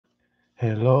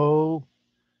Hello,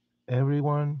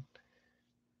 everyone.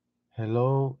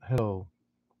 Hello, hello.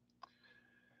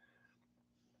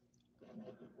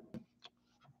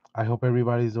 I hope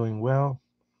everybody's doing well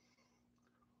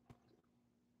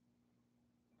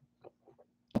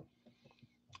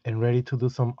and ready to do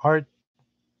some art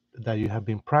that you have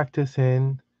been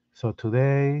practicing. So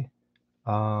today,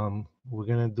 we're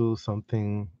gonna do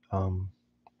something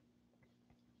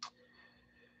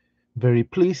very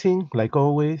pleasing, like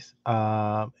always.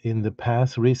 In the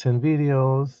past recent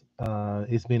videos,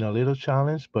 it's been a little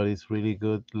challenge, but it's really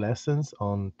good lessons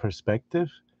on perspective,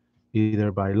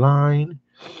 either by line.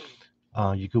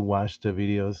 You could watch the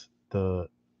videos, the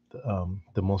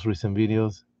most recent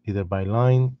videos, either by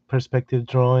line perspective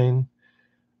drawing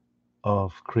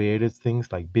of created things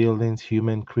like buildings,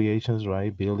 human creations,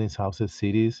 right? Buildings, houses,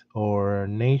 cities, or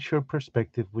nature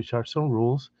perspective, which are some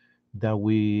rules that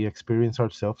we experience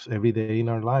ourselves every day in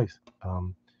our lives,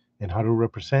 and how to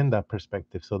represent that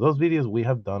perspective. So those videos we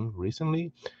have done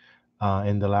recently,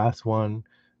 and the last one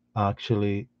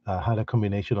actually had a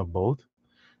combination of both.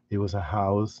 It was a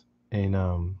house in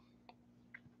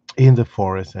the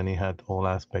forest, and it had all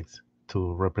aspects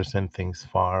to represent things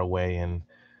far away and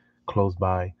close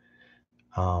by.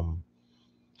 Um,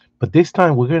 but this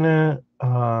time we're gonna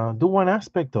do one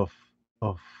aspect of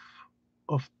of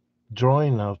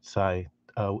drawing outside,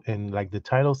 and like the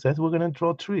title says, we're gonna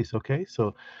draw trees. Okay,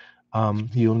 so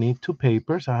you'll need two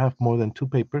papers. I have more than two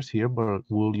papers here, but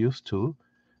we'll use two.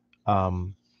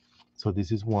 Um, so this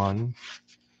is one,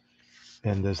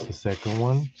 and there's the second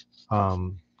one.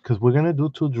 Because we're gonna do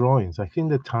two drawings. I think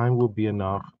the time will be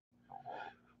enough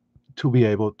to be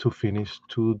able to finish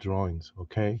two drawings.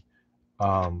 Okay.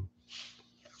 Um,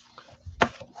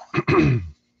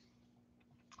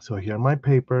 so here are my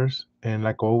papers, and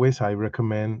like always, I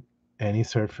recommend any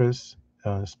surface,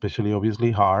 especially obviously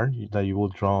hard, that you will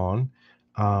draw on,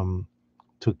 um,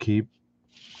 to keep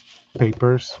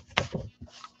papers,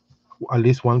 at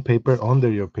least one paper under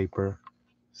your paper,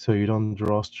 so you don't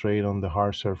draw straight on the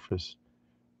hard surface.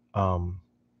 Um,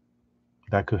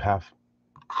 that could have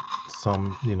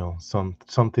some,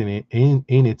 something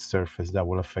in its surface that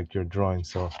will affect your drawing.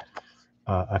 So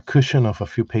a cushion of a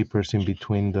few papers in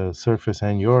between the surface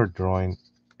and your drawing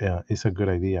is a good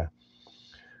idea.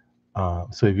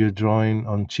 So if you're drawing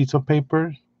on sheets of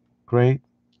paper, great.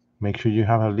 Make sure you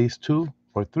have at least two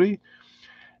or three.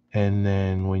 And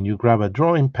then when you grab a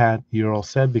drawing pad, you're all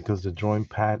set because the drawing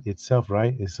pad itself,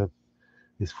 right, is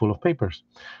full of papers.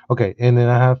 Okay, and then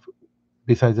I have,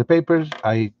 besides the papers,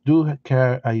 I do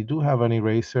have an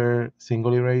eraser,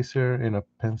 single eraser, and a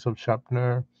pencil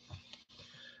sharpener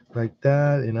like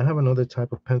that. And I have another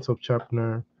type of pencil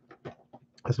sharpener.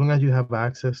 As long as you have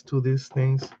access to these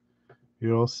things,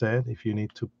 you're all set if you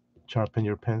need to sharpen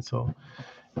your pencil.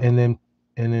 And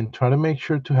then try to make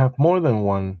sure to have more than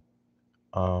one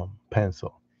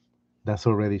pencil that's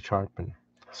already sharpened.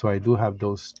 So I do have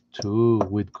those two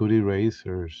with good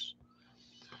erasers.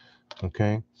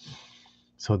 Okay,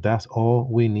 so that's all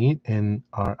we need. And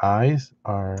our eyes,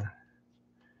 our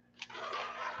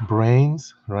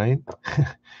brains, right?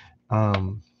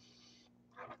 um,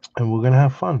 and we're gonna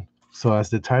have fun. So as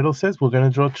the title says, we're gonna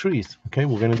draw trees. Okay,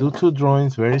 we're gonna do two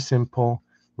drawings, very simple,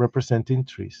 representing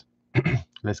trees.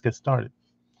 Let's get started.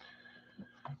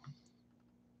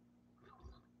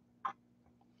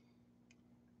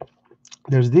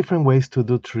 There's different ways to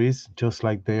do trees, just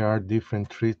like there are different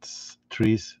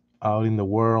trees out in the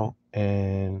world,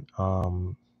 and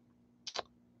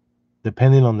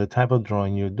depending on the type of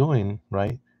drawing you're doing,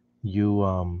 right?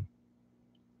 You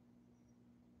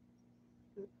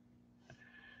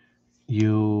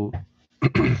you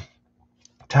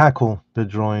tackle the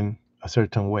drawing a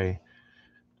certain way.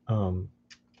 Um,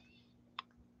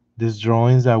 there's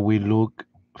drawings that we look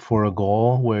for a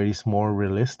goal where it's more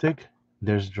realistic.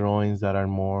 There's drawings that are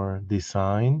more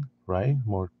design, right?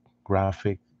 More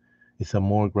graphic. It's a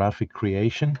more graphic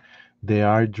creation. There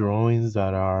are drawings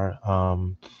that are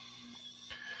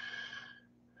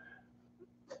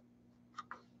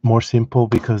more simple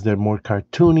because they're more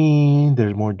cartoony.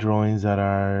 There's more drawings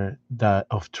that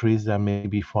of trees that may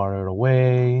be farther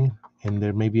away, and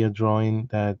there may be a drawing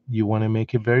that you want to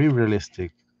make it very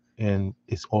realistic, and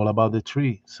it's all about the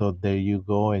tree. So there you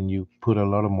go, and you put a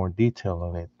lot of more detail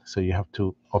on it. So you have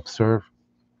to observe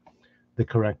the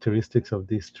characteristics of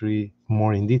this tree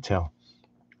more in detail.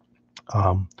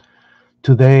 Um,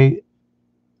 Today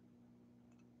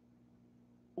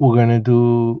we're gonna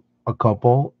do a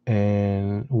couple,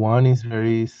 and one is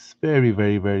very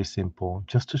simple,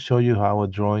 just to show you how a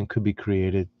drawing could be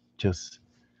created. Just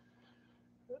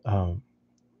a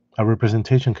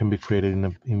representation can be created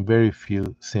in very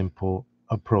few simple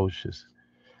approaches.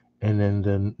 And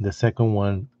then the second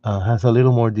one has a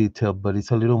little more detail, but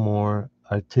it's a little more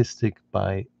artistic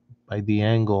by the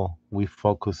angle we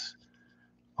focus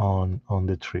on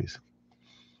the trees.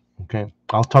 Okay,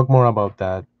 I'll talk more about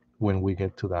that when we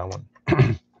get to that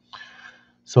one.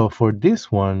 So for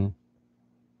this one,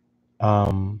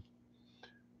 um,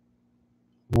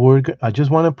 I just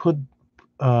want to put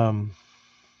um,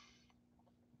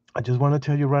 I just want to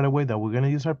tell you right away that we're gonna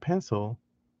use our pencil,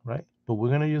 right? But we're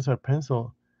gonna use our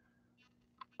pencil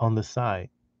on the side,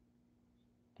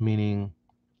 meaning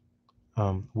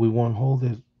we won't hold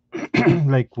it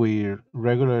like we're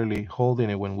regularly holding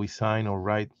it when we sign or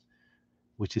write,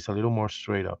 which is a little more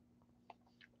straight up.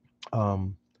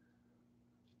 Um,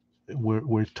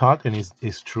 we're taught, and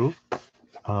it's true,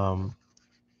 um,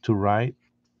 to write,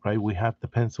 right? We have the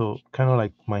pencil kind of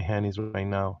like my hand is right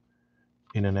now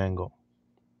in an angle,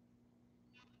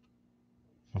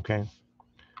 okay?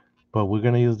 But we're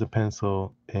gonna use the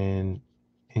pencil in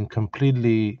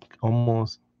completely,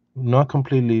 almost not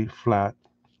completely flat,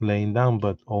 laying down,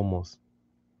 but almost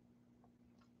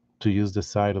to use the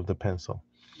side of the pencil.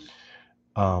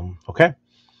 Okay.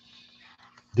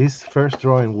 This first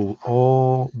drawing will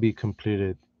all be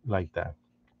completed like that.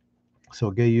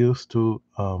 So get used to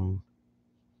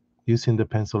using the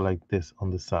pencil like this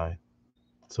on the side.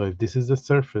 So if this is the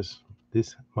surface,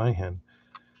 this my hand,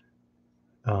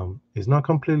 it's not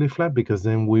completely flat because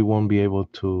then we won't be able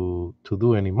to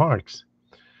do any marks.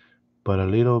 But a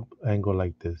little angle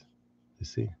like this, you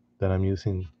see that I'm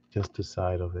using just the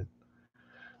side of it.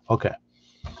 Okay.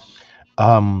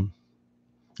 Um,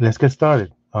 let's get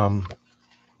started.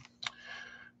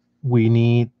 We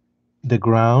need the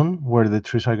ground where the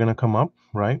trees are gonna come up,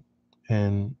 right?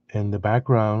 And the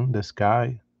background, the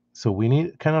sky. So we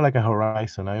need kind of like a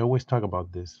horizon. I always talk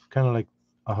about this, kind of like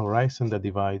a horizon that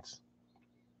divides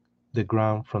the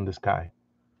ground from the sky.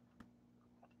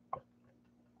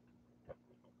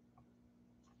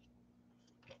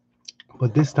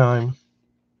 But this time,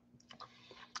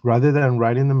 rather than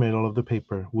right in the middle of the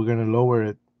paper, we're gonna lower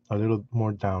it a little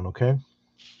more down, okay?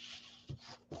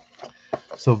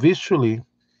 So visually,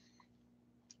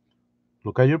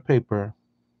 look at your paper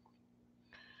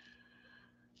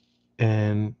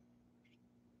and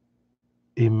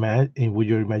imagine with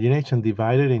your imagination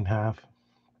divide it in half,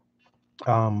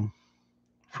 um,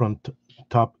 from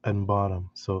top and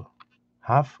bottom. So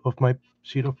half of my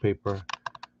sheet of paper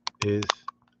is,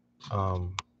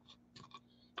 um,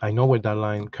 I know where that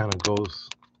line kind of goes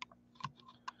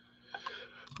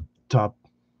top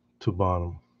to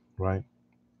bottom, right?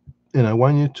 And I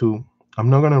want you to, I'm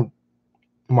not going to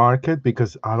mark it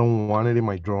because I don't want it in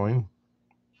my drawing.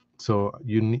 So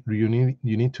you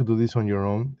need to do this on your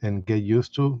own and get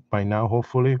used to by now,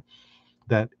 hopefully,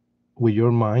 that with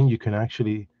your mind you can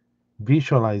actually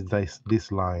visualize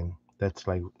this line that's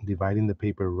like dividing the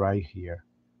paper right here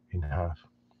in half.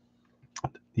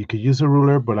 You could use a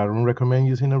ruler, but I don't recommend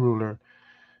using a ruler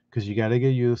because you got to get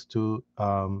used to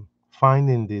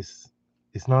finding this.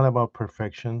 It's not about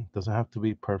perfection. Doesn't have to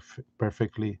be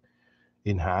perfectly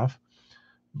in half,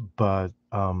 but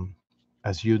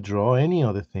as you draw any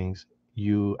other things,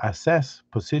 you assess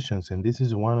positions, and this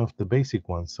is one of the basic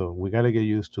ones. So we got to get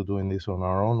used to doing this on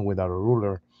our own without a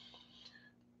ruler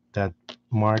that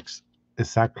marks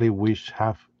exactly which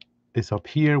half is up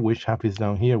here, which half is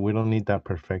down here. We don't need that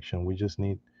perfection. We just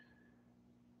need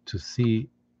to see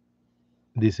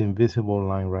this invisible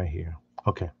line right here.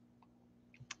 Okay,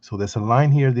 so there's a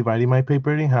line here dividing my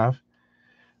paper in half.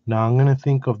 Now I'm going to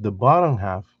think of the bottom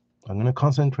half. I'm going to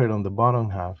concentrate on the bottom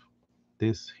half,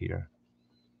 this here,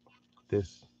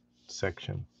 this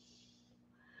section.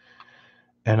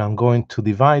 And I'm going to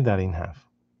divide that in half.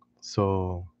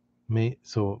 So,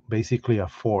 so basically a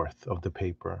fourth of the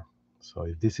paper. So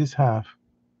if this is half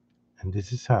and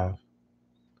this is half,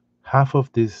 half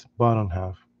of this bottom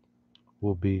half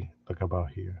will be like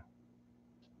about here.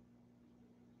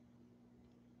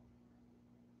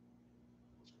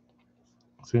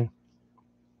 See?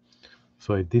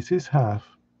 So if this is half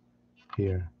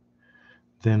here,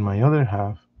 then my other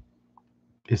half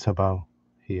is about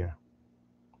here.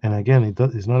 And again,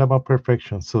 it's not about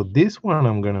perfection. So this one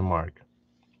I'm going to mark.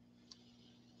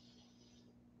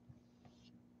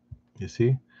 You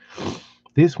see?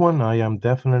 This one I am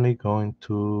definitely going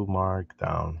to mark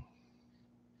down.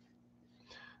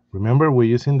 Remember, we're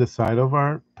using the side of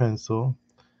our pencil.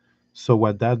 So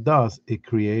what that does, it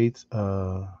creates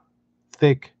a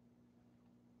thick,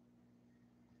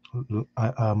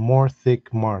 a more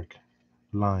thick mark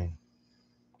line.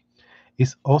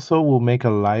 It also will make a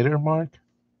lighter mark,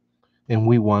 and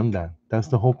we want that. That's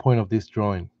the whole point of this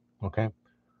drawing, okay?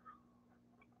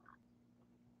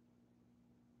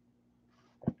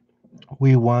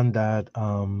 we want that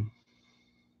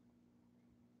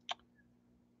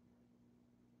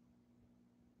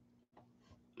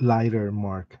lighter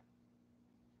mark.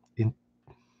 In,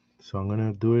 so I'm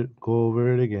gonna go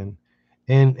over it again,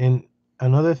 and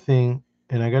another thing,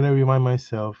 and I gotta remind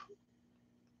myself,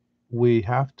 we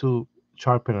have to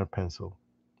sharpen our pencil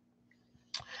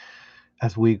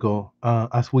as we go,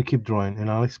 as we keep drawing, and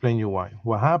I'll explain you why.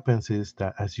 What happens is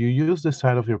that as you use the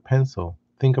side of your pencil,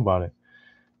 think about it.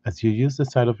 As you use the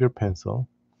side of your pencil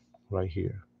right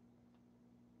here,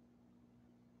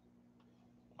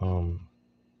 um,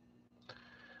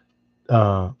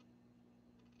 uh,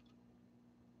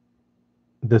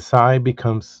 the side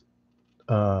becomes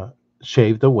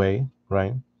shaved away,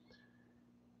 right?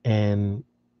 And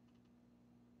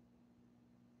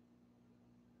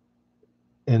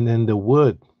then the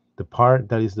wood, the part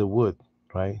that is the wood,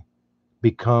 right,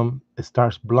 become it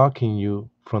starts blocking you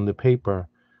from the paper,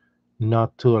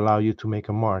 not to allow you to make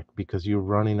a mark because you're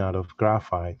running out of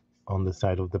graphite on the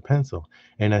side of the pencil.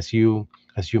 And as you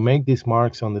make these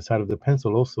marks on the side of the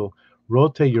pencil, also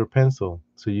rotate your pencil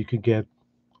so you could get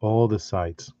all the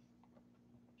sides.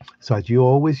 So as you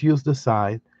always use the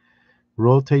side,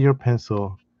 rotate your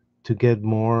pencil to get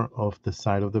more of the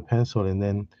side of the pencil, and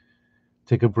then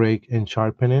take a break and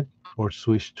sharpen it, or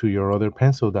switch to your other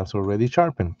pencil that's already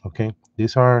sharpened. Okay,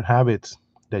 these are habits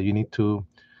that you need to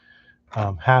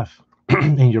have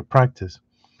in your practice.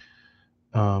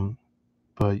 Um,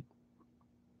 but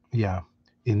yeah,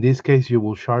 in this case, you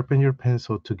will sharpen your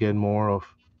pencil to get more of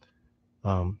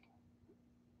um,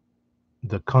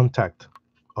 the contact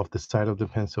of the side of the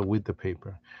pencil with the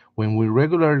paper. When we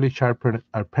regularly sharpen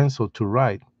our pencil to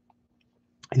write,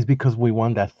 it's because we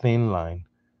want that thin line.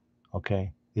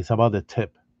 Okay, it's about the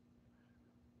tip.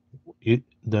 It,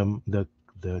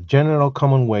 the general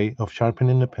common way of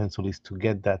sharpening the pencil is to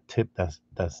get that tip that's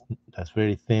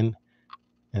very thin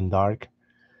and dark.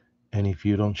 And if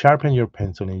you don't sharpen your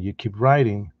pencil and you keep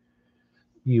writing,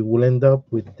 you will end up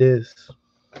with this.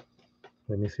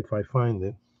 Let me see if I find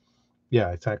it. Yeah,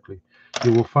 exactly.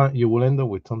 You will end up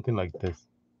with something like this.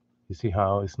 You see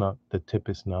how it's not the tip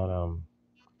is not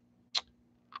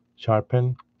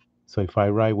sharpened. So if I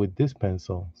write with this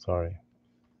pencil, sorry,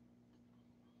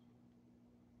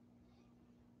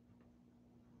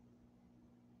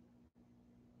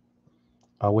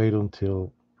 I'll wait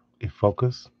until it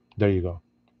focus. There you go.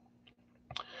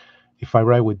 If I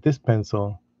write with this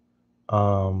pencil,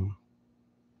 um,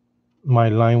 my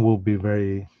line will be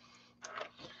very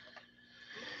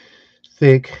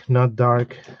thick, not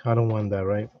dark. I don't want that,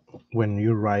 right? When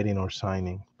you're writing or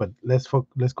signing. But let's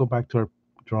go back to our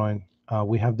drawing.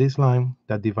 We have this line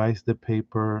that divides the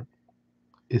paper,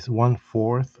 is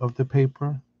 1/4 of the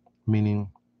paper, meaning,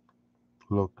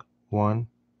 look, 1,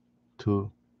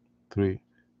 2, 3,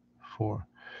 4.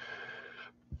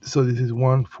 So this is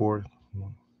 1/4.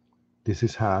 This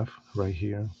is half right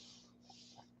here,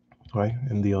 right?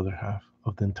 And the other half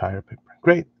of the entire paper.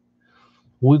 Great.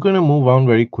 We're gonna move on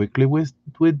very quickly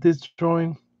with this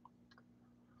drawing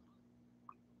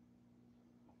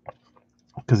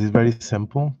because it's very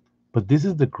simple. But this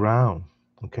is the ground.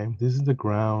 Okay, this is the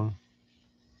ground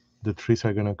the trees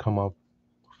are gonna come up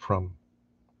from.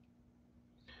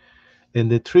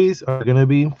 And the trees are gonna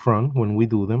be in front when we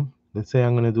do them. Let's say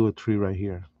I'm gonna do a tree right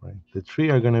here, right? The tree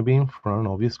are gonna be in front,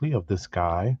 obviously, of the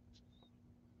sky.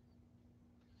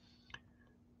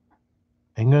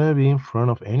 And gonna be in front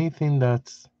of anything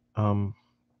that's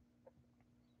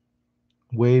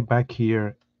way back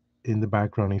here in the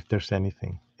background, if there's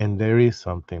anything. And there is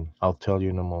something. I'll tell you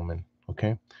in a moment.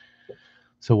 Okay.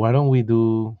 So why don't we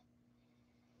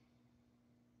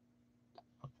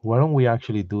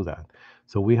actually do that?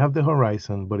 So we have the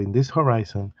horizon, but in this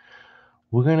horizon,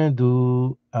 we're gonna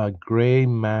do a gray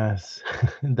mass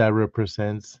that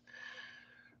represents.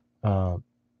 Uh,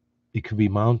 it could be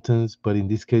mountains, but in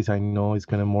this case, I know it's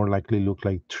gonna more likely look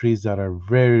like trees that are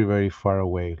very, very far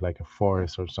away, like a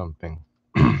forest or something.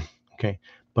 Okay,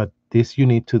 but this you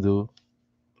need to do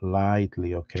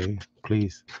lightly. Okay,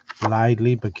 please,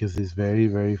 lightly, because it's very,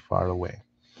 very far away.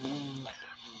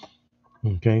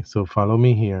 Okay, so follow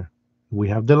me here. We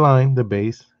have the line, the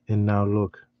base, and now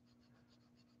look,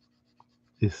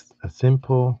 it's a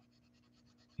simple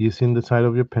using the side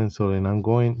of your pencil, and I'm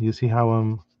going, you see how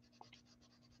I'm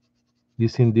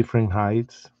using different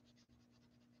heights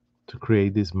to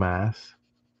create this mass.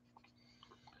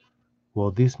 Well,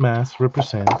 this mass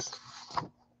represents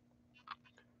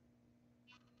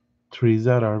trees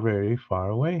that are very far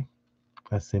away,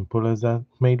 as simple as that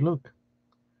may look.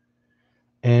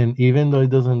 And even though it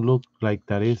doesn't look like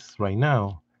that is right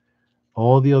now,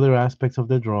 all the other aspects of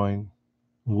the drawing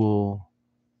will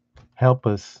help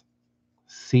us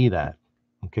see that.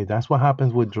 Okay, that's what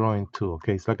happens with drawing too.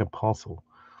 Okay, it's like a puzzle.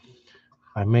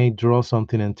 I may draw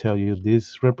something and tell you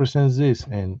this represents this,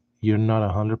 and you're not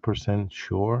 100%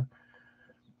 sure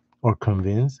or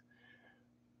convinced.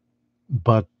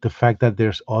 But the fact that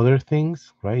there's other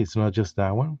things, right? It's not just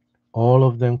that one. All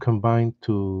of them combine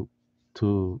to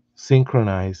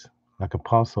synchronize like a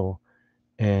puzzle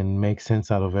and make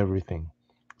sense out of everything.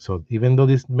 So even though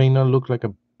this may not look like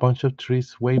a bunch of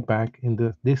trees way back in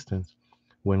the distance,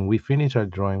 when we finish our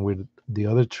drawing with the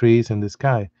other trees and the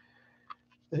sky,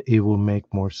 it will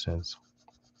make more sense.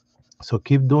 So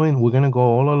keep doing. We're gonna go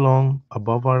all along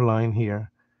above our line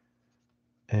here,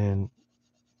 and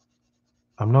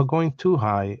I'm not going too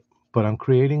high, but I'm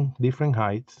creating different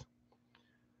heights.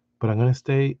 But I'm gonna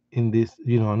stay in this.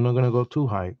 I'm not gonna go too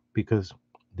high because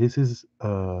this is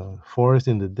a forest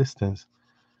in the distance,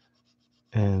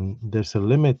 and there's a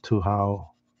limit to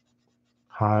how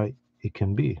high it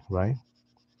can be, right?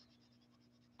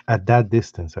 At that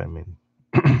distance, I mean.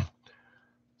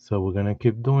 So we're gonna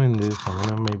keep doing this. I'm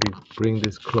gonna maybe bring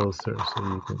this closer so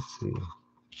you can see.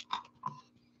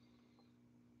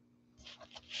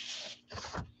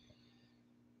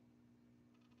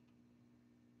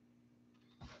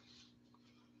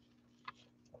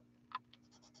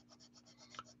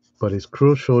 But it's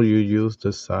crucial you use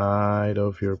the side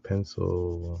of your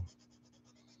pencil.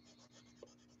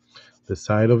 The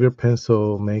side of your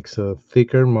pencil makes a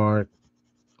thicker mark,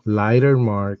 lighter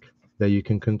mark that you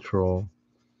can control,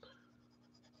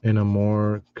 and a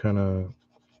more kind of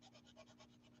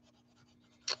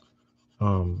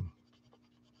um,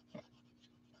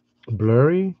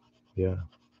 blurry, yeah,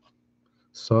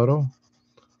 subtle.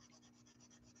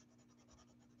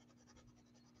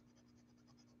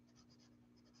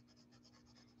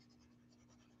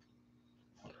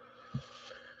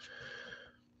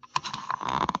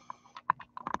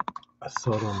 A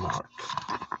subtle mark.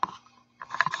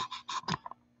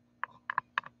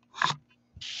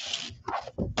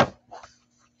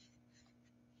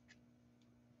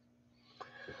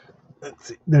 Let's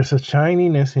see. There's a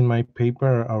shininess in my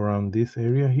paper around this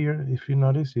area here. If you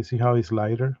notice, you see how it's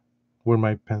lighter where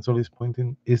my pencil is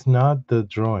pointing? It's not the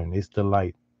drawing, it's the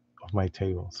light of my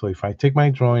table. So if I take my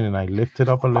drawing and I lift it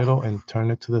up a little and turn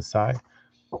it to the side,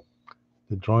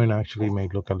 the drawing actually may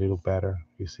look a little better,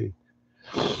 you see.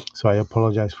 So I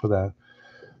apologize for that.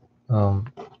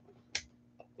 Um,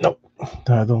 no,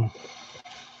 I don't.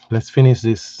 Let's finish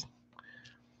this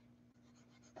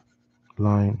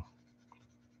line.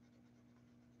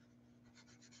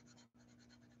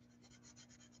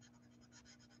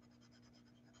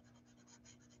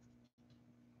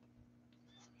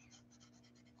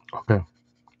 Okay.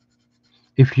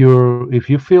 If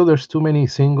you feel there's too many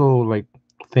single like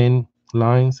thin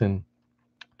lines, and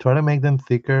try to make them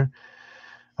thicker,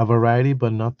 a variety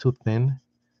but not too thin.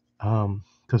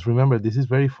 Because remember, this is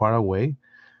very far away.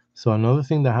 So another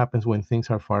thing that happens when things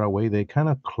are far away, they kind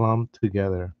of clump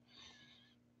together,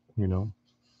 you know,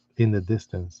 in the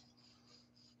distance.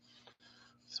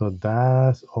 So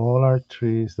that's all our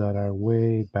trees that are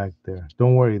way back there.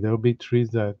 Don't worry, there'll be trees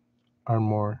that are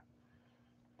more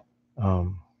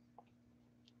um,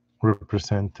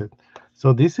 represented.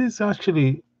 So this is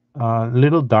actually a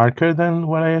little darker than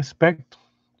what I expect.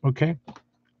 Okay,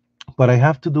 but I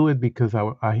have to do it because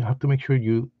I have to make sure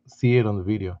you see it on the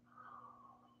video.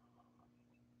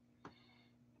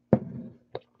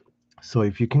 So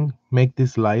if you can make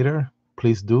this lighter,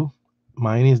 please do.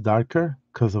 Mine is darker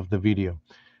because of the video.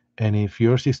 And if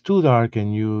yours is too dark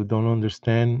and you don't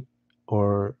understand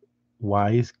or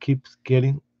why it keeps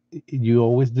getting, you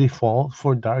always default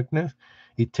for darkness,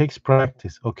 it takes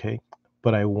practice, okay?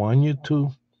 But I want you to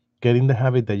get in the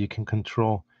habit that you can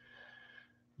control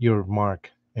your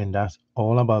mark. And that's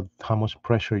all about how much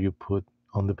pressure you put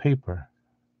on the paper.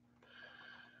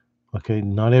 Okay,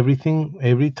 not everything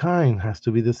every time has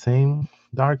to be the same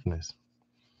darkness.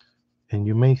 And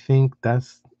you may think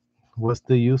that's what's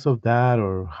the use of that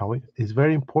or how it's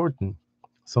very important.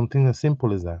 Something as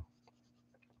simple as that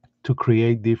to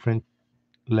create differences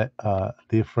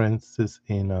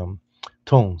in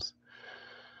tones.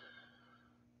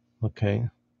 Okay,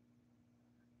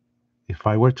 if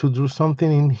I were to do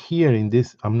something in here in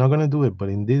this, I'm not gonna do it, but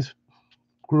in this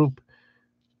group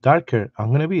darker,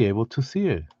 I'm gonna be able to see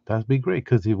it. That'd be great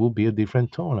because it will be a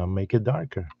different tone. I'll make it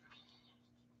darker.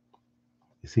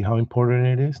 You see how important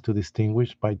it is to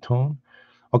distinguish by tone?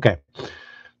 Okay,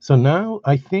 so now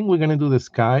I think we're gonna do the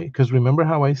sky because remember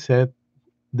how I said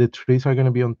the trees are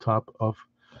gonna be on top of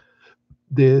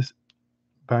this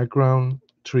background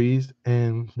trees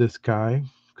and the sky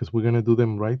because we're gonna do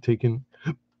them right, taking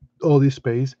all this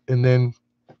space and then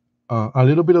a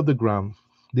little bit of the ground.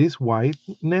 This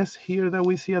whiteness here that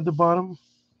we see at the bottom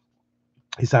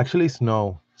is actually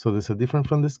snow. So there's a difference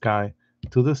from the sky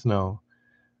to the snow.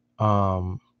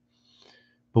 Um,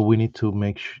 but we need to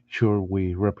make sure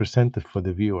we represent it for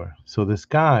the viewer. So the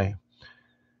sky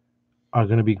are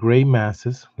going to be gray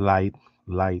masses, light,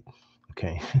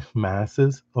 okay,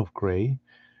 masses of gray,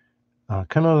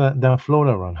 kind of that float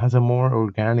around, has a more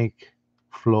organic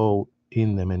flow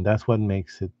in them, and that's what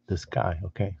makes it the sky,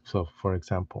 okay? So, for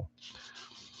example,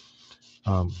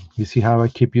 you see how I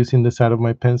keep using the side of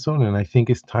my pencil, and I think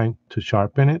it's time to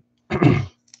sharpen it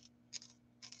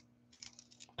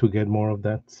to get more of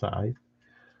that side.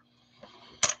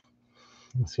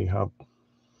 Let's see how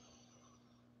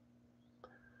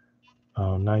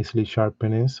nicely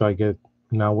sharpen is. So I get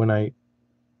now when I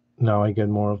get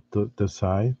more of the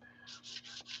side.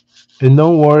 And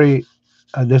don't worry,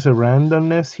 there's a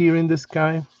randomness here in the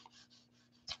sky.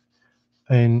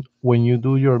 And when you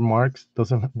do your marks,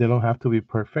 doesn't they don't have to be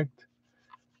perfect.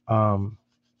 Um,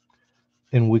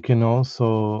 and we can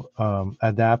also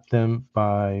adapt them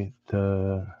by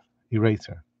the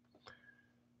eraser,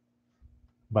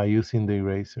 by using the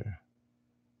eraser.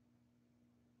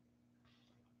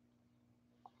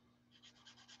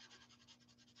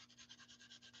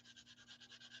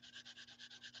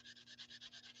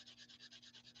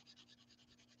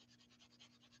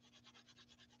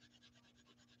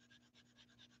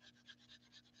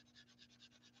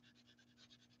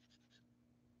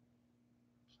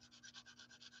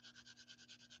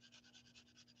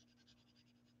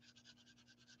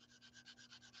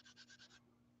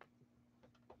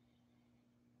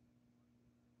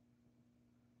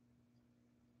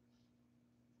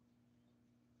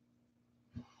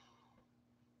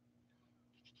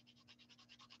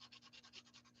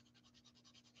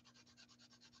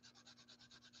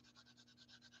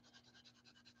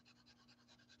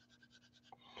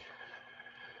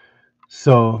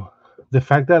 So the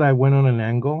fact that I went on an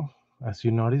angle, as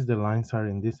you notice, the lines are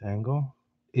in this angle.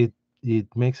 It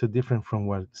makes a difference from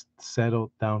what's settled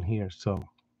down here. So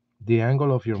the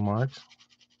angle of your marks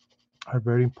are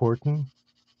very important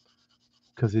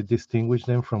because it distinguishes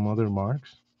them from other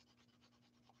marks.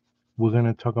 We're going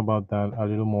to talk about that a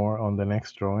little more on the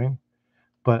next drawing.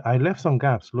 But I left some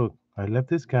gaps. Look, I left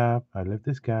this gap, I left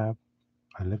this gap,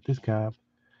 I left this gap.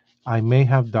 I may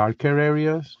have darker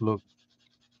areas. Look,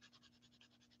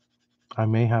 I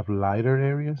may have lighter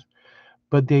areas.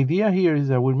 But the idea here is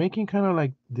that we're making kind of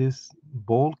like this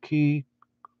bulky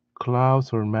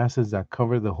clouds or masses that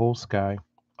cover the whole sky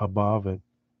above it.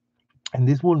 And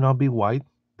this will not be white.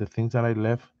 The things that I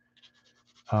left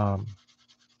um,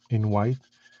 in white,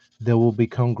 they will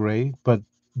become gray, but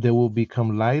they will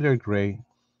become lighter gray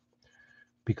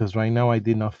because right now I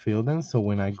did not fill them. So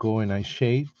when I go and I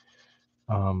shade,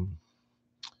 um,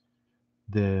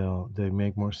 they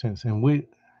make more sense. And we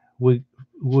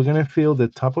we're gonna fill the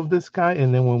top of the sky,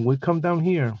 and then when we come down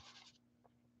here,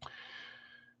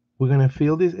 we're gonna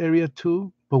fill this area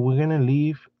too, but we're gonna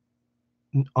leave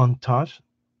untouched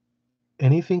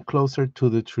anything closer to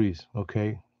the trees,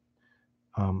 okay?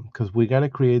 Because we gotta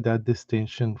create that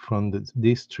distinction from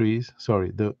these trees.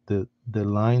 Sorry, the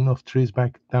line of trees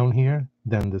back down here,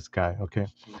 than the sky, okay?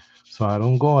 So I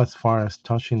don't go as far as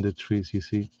touching the trees. You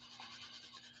see,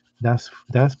 that's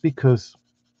because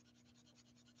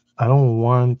I don't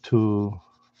want to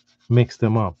mix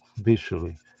them up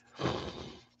visually.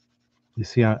 You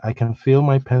see, I can feel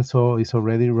my pencil is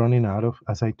already running out of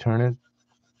as I turn it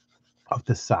of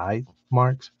the side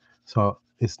marks. So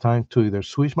it's time to either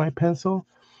switch my pencil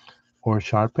or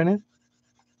sharpen it.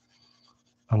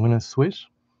 I'm gonna switch.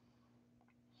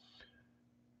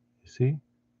 You see,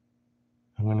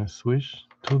 I'm gonna switch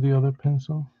to the other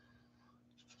pencil.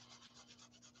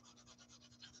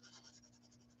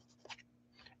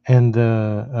 And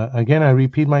again, I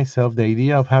repeat myself. The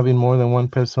idea of having more than one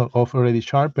pencil off already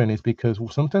sharpened is because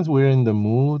sometimes we're in the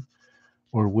mood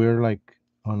or we're like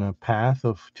on a path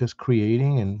of just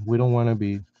creating, and we don't want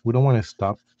to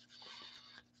stop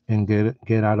and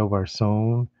get out of our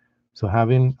zone. So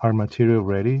having our material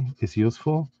ready is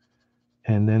useful.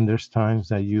 And then there's times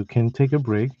that you can take a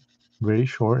break, very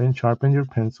short, and sharpen your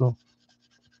pencil.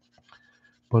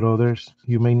 But others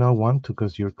you may not want to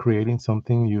because you're creating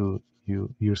something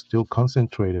you're still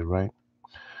concentrated, right?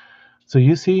 So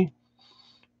you see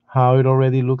how it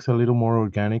already looks a little more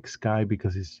organic sky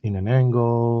because it's in an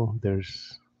angle,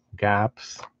 there's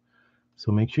gaps.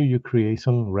 So make sure you create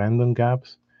some random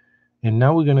gaps. And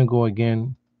now we're gonna go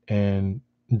again and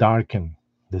darken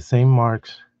the same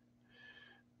marks,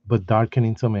 but darken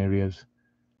in some areas,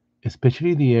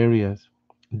 especially the areas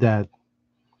that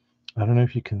I don't know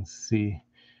if you can see.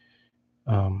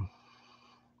 Um,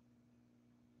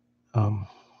 um,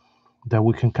 that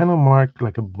we can kind of mark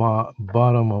like a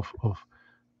bottom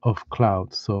of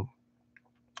clouds. So,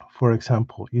 for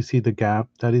example, you see the gap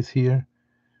that is here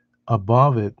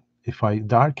above it. If I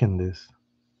darken this,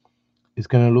 it's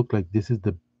going to look like this is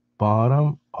the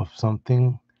bottom of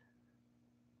something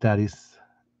that is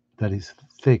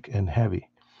thick and heavy,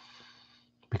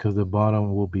 because the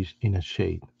bottom will be in a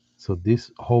shade. So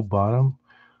this whole bottom,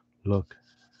 look,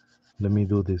 let me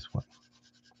do this one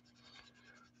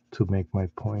to make my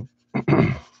point.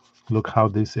 Look how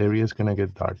this area is going to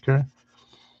get darker.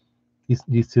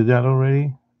 You see that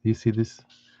already? You see this?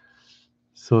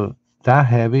 So that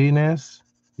heaviness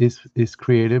is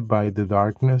created by the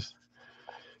darkness,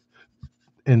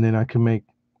 and then I can make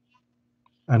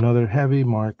another heavy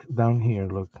mark down here.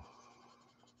 Look,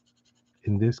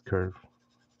 in this curve,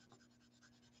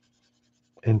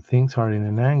 and things are in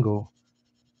an angle,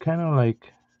 kind of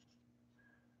like,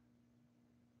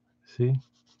 see,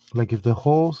 like if the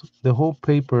whole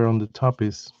paper on the top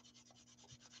is,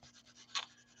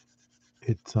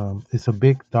 it's a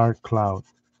big dark cloud,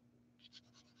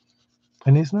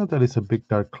 and it's not that it's a big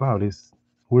dark cloud. It's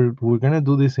we're gonna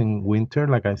do this in winter,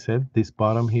 like I said. This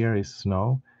bottom here is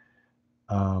snow.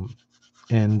 Um,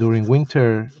 and during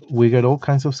winter we get all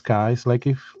kinds of skies, like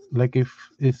if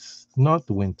it's not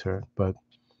winter, but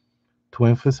to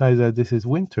emphasize that this is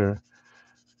winter,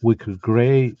 we could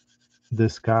gray the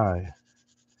sky,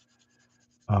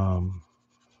 um,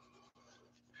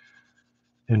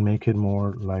 and make it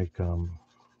more like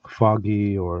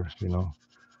foggy, or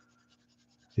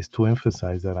is to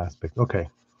emphasize that aspect. Okay,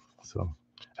 so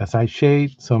as I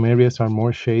shade, some areas are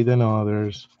more shade than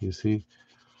others, you see,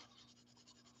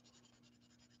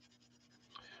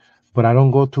 but I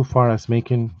don't go too far as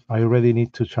making. I already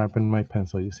need to sharpen my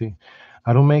pencil, you see.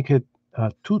 I don't make it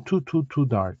too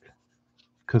dark,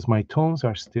 because my tones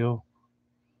are still,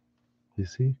 you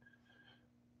see,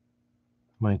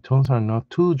 my tones are not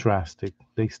too drastic.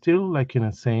 They still like in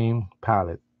the same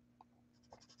palette,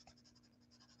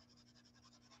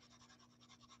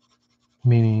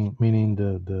 meaning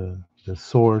the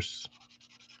source,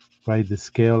 right? The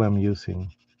scale I'm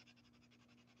using.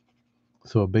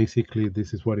 So basically,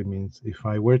 this is what it means. If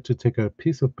I were to take a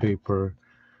piece of paper,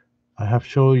 I have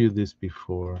shown you this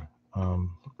before.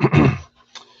 Um,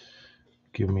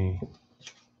 give me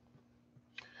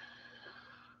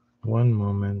one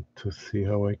moment to see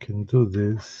how I can do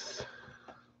this.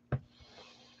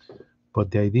 But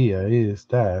the idea is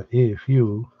that if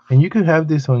you, and you could have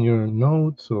this on your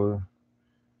notes, or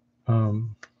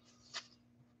um,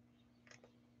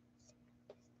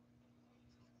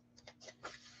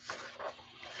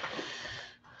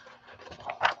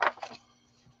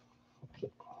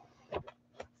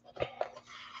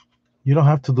 you don't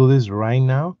have to do this right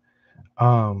now.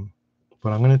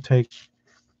 But I'm gonna take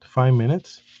 5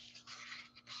 minutes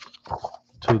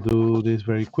to do this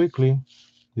very quickly.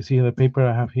 You see the paper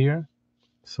I have here?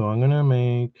 So I'm gonna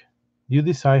make, you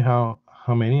decide how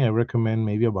many. I recommend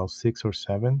maybe about 6 or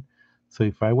 7. So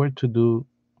if I were to do,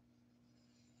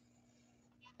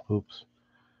 oops,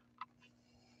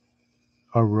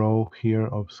 a row here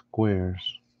of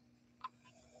squares.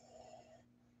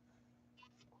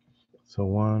 So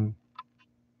 1,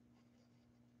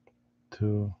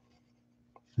 2,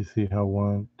 you see how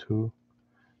 1, 2,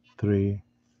 3,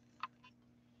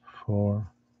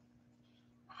 4,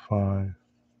 5,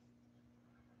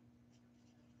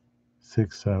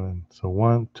 6, 7. So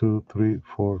 1, 2, 3,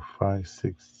 4, 5,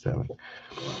 6, 7.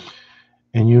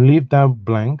 And you leave that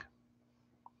blank,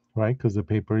 right? Because the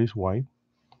paper is white.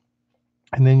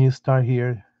 And then you start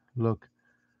here, look,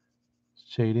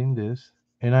 shading this.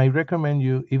 And I recommend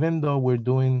you, even though we're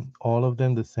doing all of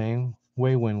them the same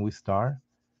way when we start,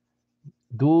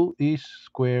 do each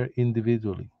square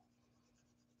individually.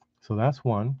 So that's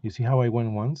one. You see how I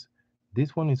went once?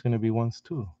 This one is going to be once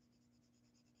too.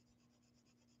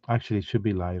 Actually, it should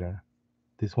be lighter.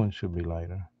 This one should be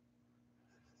lighter,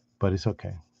 but it's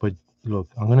okay. But look,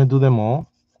 I'm going to do them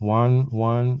all. One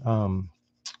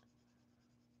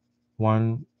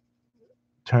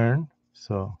turn.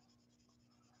 So,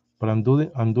 but I'm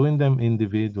doing them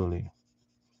individually.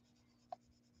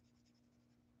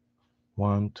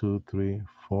 1, 2, 3,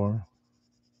 4.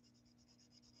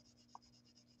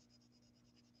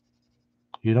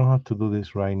 You don't have to do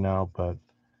this right now, but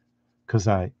because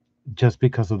just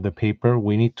because of the paper,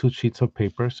 we need 2 sheets of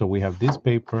paper. So we have this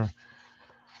paper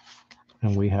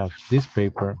and we have this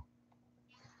paper.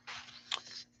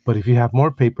 But if you have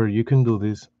more paper, you can do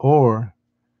this, or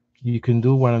you can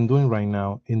do what I'm doing right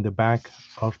now in the back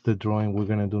of the drawing we're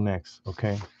gonna do next.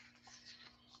 Okay.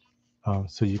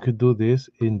 So you could do this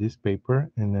in this paper,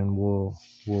 and then we'll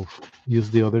use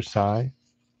the other side.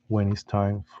 when it's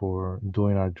time for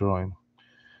doing our drawing.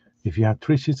 If you have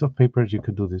 3 sheets of paper, you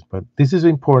could do this, but this is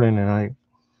important, and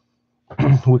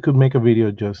we could make a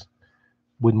video just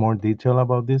with more detail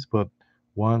about this. But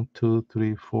 1, 2,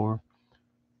 3, 4,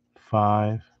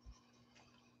 5.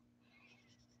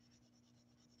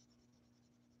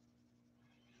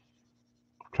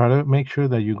 Try to make sure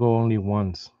that you go only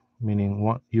once, meaning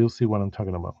one, you'll see what I'm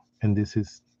talking about. And this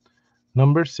is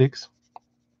number 6,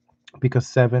 because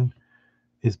 7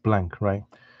 is blank, right?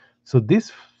 So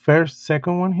this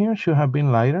second one here should have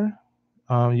been lighter.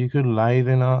 You could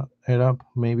lighten it up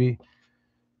maybe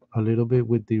a little bit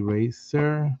with the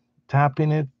eraser,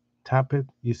 tapping it, tap it.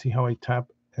 You see how I tap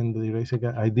and the eraser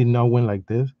got, I did not went like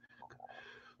this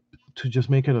to just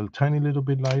make it a tiny little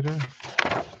bit lighter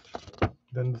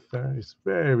than the third. It's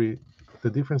very, the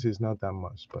difference is not that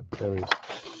much, but there is.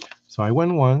 So I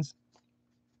went once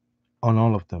on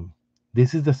all of them.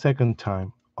 This is the second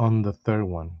time on the third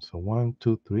one. So 1,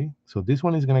 2, 3. So this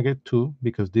one is gonna get 2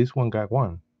 because this one got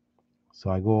 1. So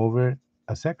I go over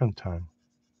a second time.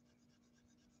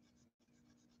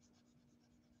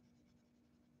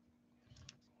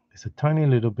 It's a tiny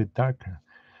little bit darker.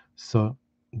 So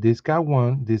this got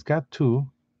 1, this got 2,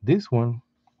 this one,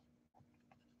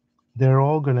 they're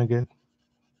all gonna get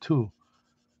 2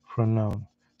 from now.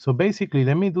 So basically,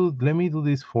 let me do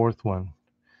this fourth one.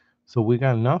 So we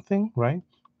got nothing, right?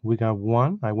 We got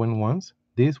 1. I went once.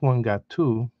 This one got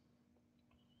 2.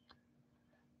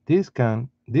 This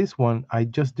one, I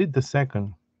just did the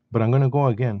second, but I'm gonna go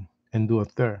again and do a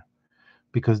third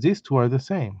because these two are the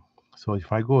same. So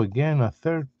if I go again a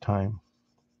third time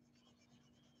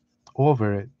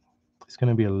over it, it's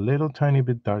gonna be a little tiny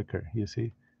bit darker. You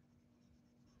see?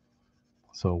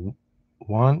 So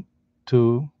 1,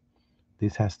 2.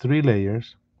 This has 3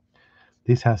 layers.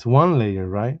 This has 1 layer,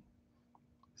 right?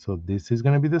 So this is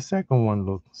gonna be the second one.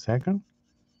 Look, second.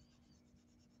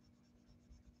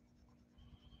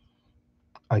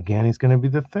 Again, it's gonna be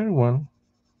the third one.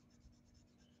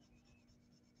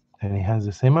 And it has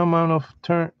the same amount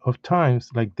of times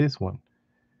like this one,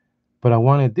 but I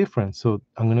want it different, so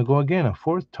I'm gonna go again a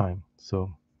fourth time.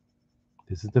 So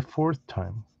this is the fourth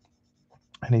time,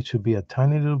 and it should be a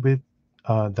tiny little bit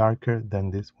darker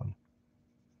than this one.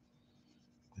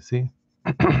 You see?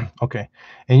 Okay,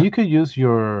 and you could use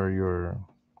your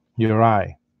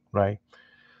eye, right?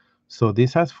 So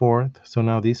this has fourth, so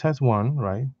now this has 1,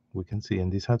 right? We can see,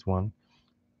 and this has 1,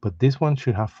 but this one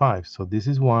should have 5. So this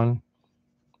is 1,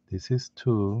 this is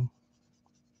 2,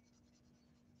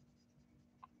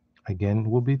 again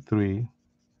will be 3,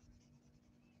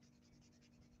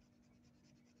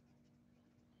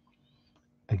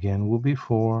 again will be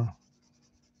 4.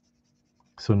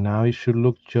 So now it should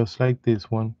look just like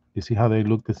this one. You see how they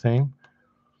look the same?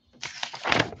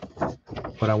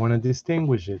 But I want to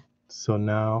distinguish it. So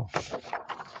now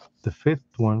the fifth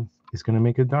one is going to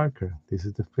make it darker. This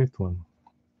is the fifth one.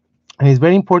 And it's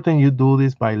very important you do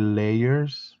this by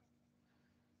layers,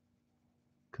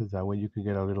 because that way you can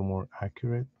get a little more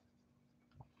accurate.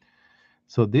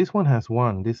 So this one has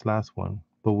 1, this last one,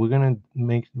 but we're gonna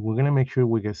make sure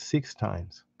we get 6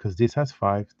 times, because this has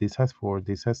 5, this has 4,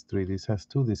 this has 3, this has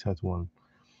 2, this has 1.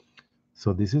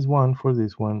 So this is 1 for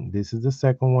this one. This is the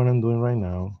second one I'm doing right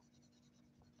now.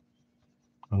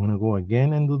 I'm going to go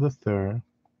again and do the third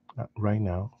right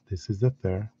now. This is the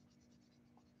third.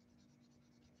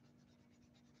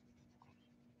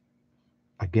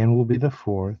 Again will be the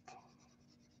fourth.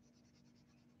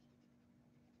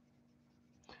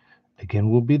 Again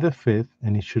will be the fifth,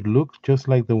 and it should look just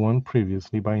like the one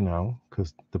previously by now,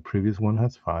 because the previous one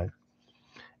has 5.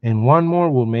 And one more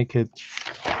will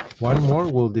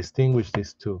distinguish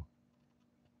these two.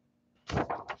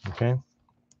 Okay?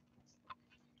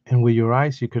 And with your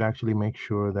eyes, you could actually make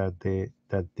sure that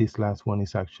this last one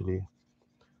is actually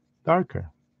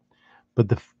darker. But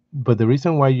the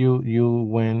reason why you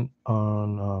went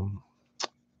on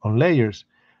layers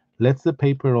lets the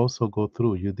paper also go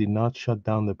through. You did not shut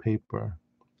down the paper.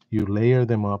 You layer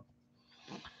them up.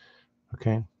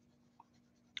 Okay.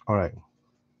 All right.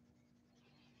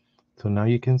 So now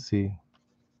you can see.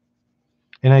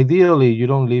 And ideally, you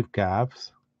don't leave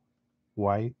gaps,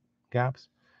 white gaps.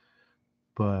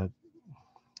 But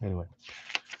anyway.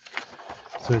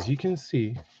 So as you can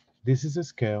see, this is a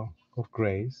scale of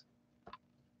grays.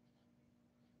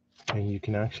 And you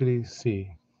can actually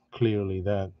see clearly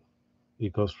that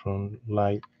it goes from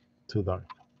light to dark.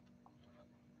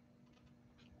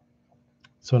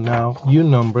 So now you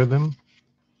number them.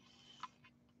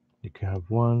 You can have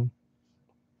 1,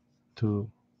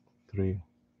 2, 3,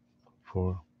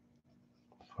 4,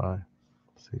 5,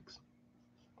 6,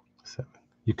 7.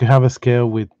 You could have a scale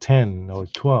with 10 or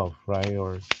 12, right?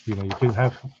 Or you could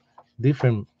have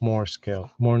different more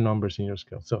numbers in your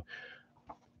scale.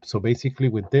 So basically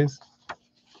with this,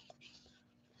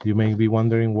 you may be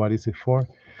wondering what is it for.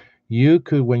 You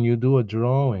could, when you do a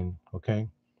drawing, okay,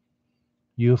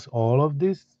 use all of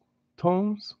these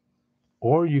tones,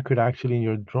 or you could actually in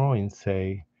your drawing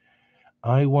say,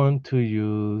 I want to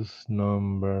use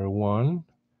number 1,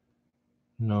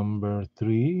 number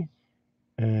 3,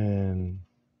 and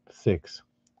 6.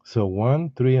 So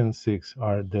 1, 3, and 6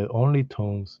 are the only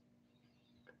tones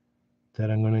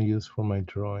that I'm going to use for my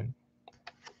drawing.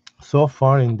 So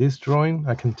far in this drawing,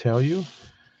 I can tell you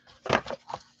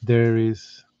there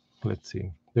is, let's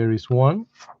see, there is 1,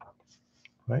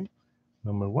 right?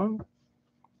 Number 1.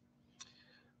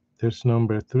 There's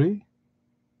number 3,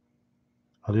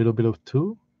 a little bit of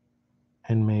 2,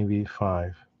 and maybe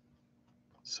 5.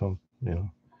 So,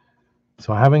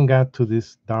 so I haven't got to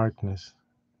this darkness.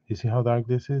 You see how dark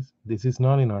this is? This is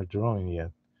not in our drawing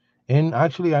yet. And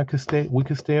actually, we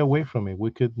could stay away from it. We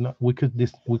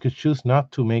could choose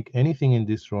not to make anything in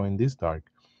this drawing this dark.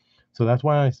 So that's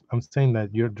why I'm saying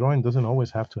that your drawing doesn't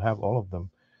always have to have all of them.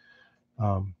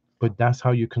 But that's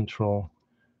how you control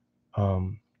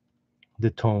um,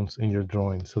 the tones in your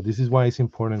drawing. So this is why it's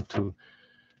important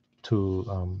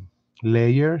to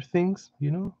layer things,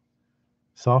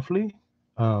 softly,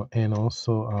 and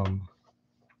also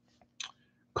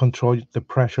control the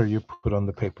pressure you put on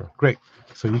the paper. Great.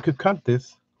 So you could cut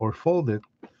this or fold it.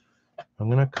 I'm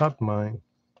gonna cut mine.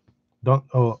 Don't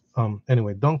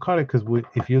anyway, don't cut it because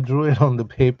if you drew it on the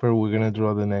paper, we're gonna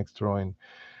draw the next drawing.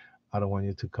 I don't want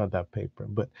you to cut that paper.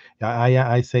 But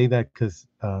I say that because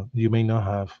you may not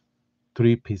have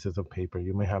 3 pieces of paper.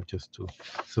 You may have just 2.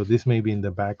 So this may be in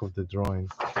the back of the drawing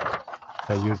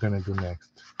that you're gonna do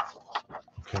next.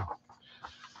 Okay.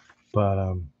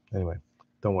 But anyway,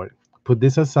 don't worry. Put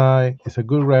this aside. It's a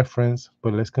good reference,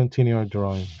 but let's continue our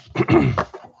drawing.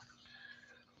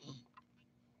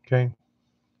 Okay.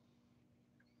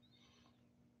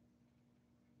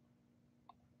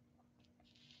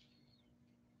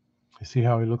 You see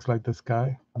how it looks like the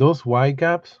sky? Those white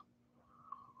gaps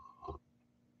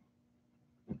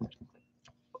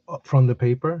from the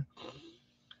paper,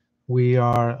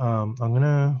 I'm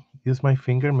gonna use my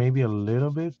finger maybe a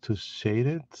little bit to shade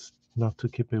it, not to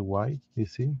keep it white, you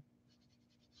see?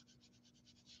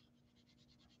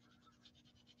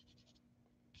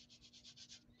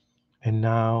 And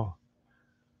now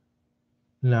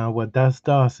what that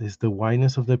does is the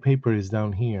whiteness of the paper is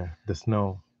down here, the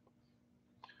snow.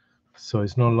 So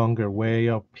it's no longer way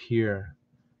up here,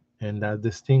 and that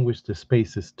distinguishes the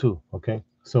spaces too, okay?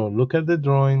 So look at the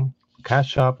drawing,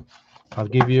 catch up. I'll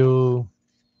give you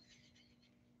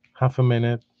half a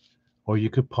minute, or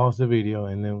you could pause the video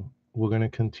and then we're gonna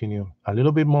continue a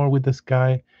little bit more with the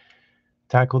sky,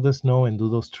 tackle the snow and do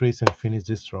those trees and finish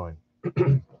this drawing.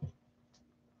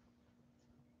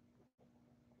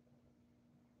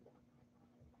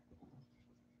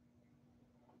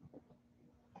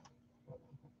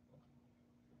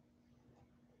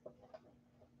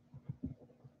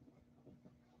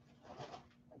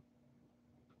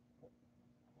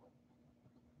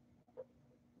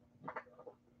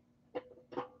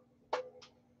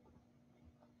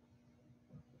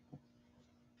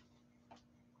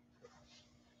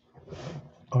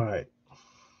 All right.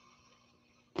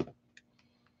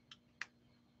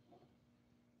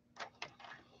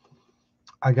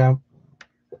 I got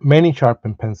many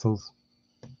sharpened pencils.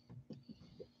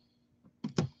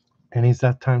 And it's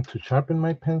that time to sharpen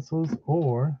my pencils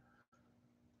or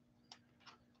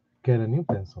get a new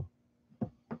pencil.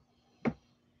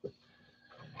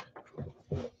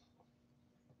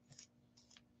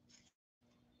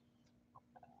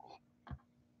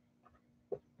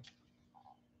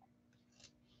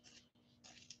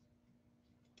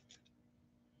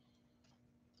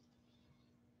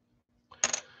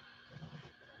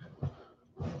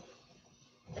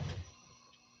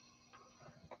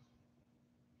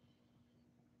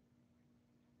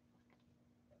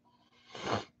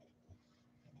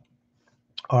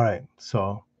 All right,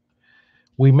 so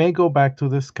we may go back to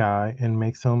the sky and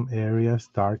make some areas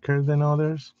darker than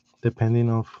others, depending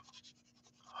of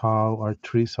how our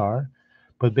trees are.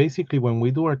 But basically, when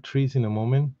we do our trees in a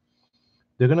moment,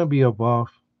 they're gonna be above,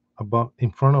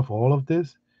 in front of all of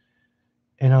this,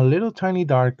 and a little tiny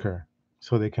darker,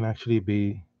 so they can actually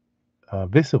be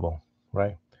visible,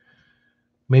 right?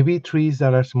 Maybe trees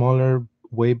that are smaller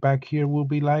way back here will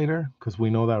be lighter, because we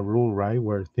know that rule, right?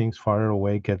 Where things farther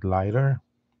away get lighter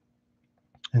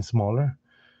and smaller.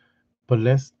 But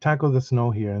let's tackle the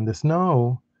snow here. And the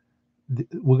snow,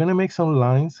 we're gonna make some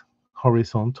lines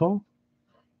horizontal,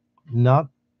 not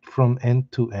from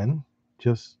end to end,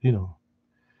 just,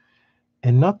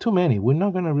 and not too many. We're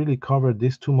not going to really cover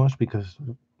this too much because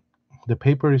the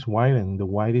paper is white and the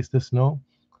white is the snow.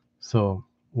 So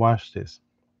watch this.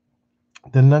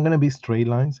 They're not going to be straight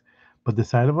lines, but the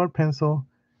side of our pencil,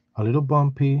 a little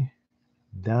bumpy,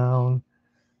 down,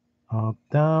 up,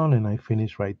 down, and I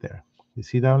finish right there. You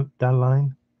see that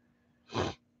line?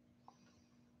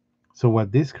 So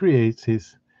what this creates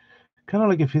is kind of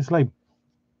like if it's like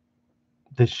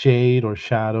the shade or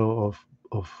shadow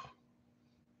of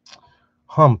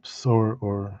humps,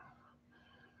 or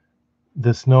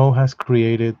the snow has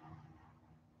created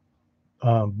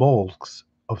bulks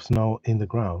of snow in the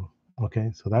ground.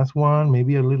 Okay, so that's one,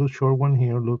 maybe a little short one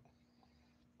here. Look,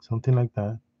 something like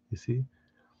that. You see,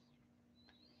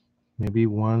 maybe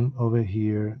one over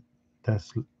here.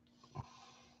 That's,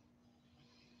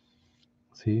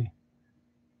 see,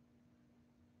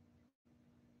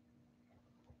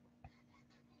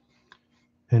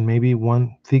 and maybe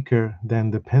one thicker than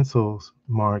the pencil's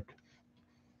mark,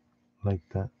 like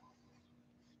that.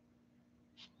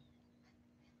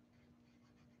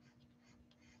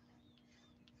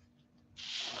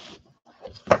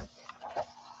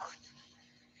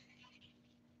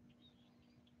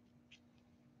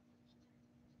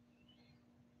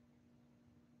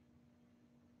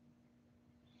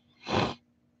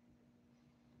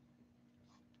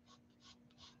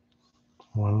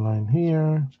 One line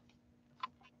here.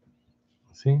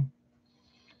 See,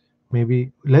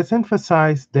 maybe let's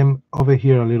emphasize them over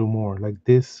here a little more, like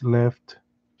this left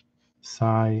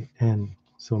side end.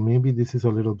 So maybe this is a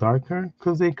little darker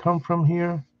because they come from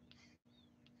here.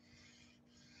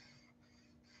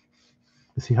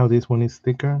 You see how this one is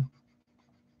thicker,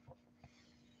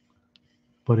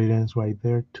 but it ends right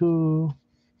there too.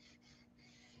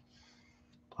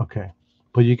 Okay,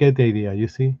 but you get the idea. You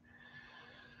see.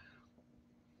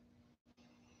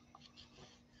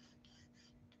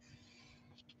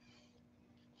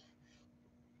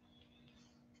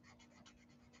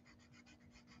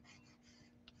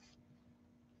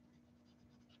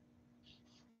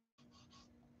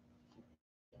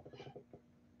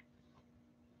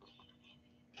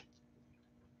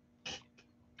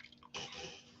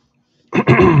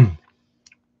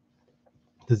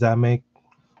 Does that make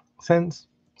sense?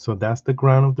 So that's the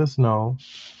ground of the snow.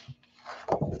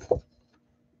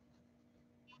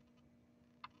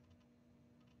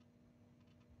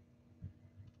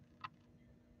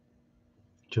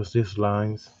 Just these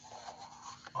lines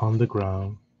on the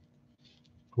ground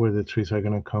where the trees are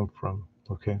going to come from.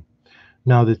 Okay.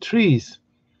 Now the trees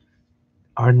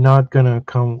are not going to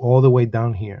come all the way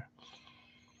down here.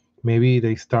 Maybe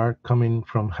they start coming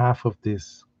from half of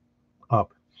this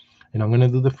up. And I'm going to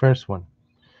do the first one.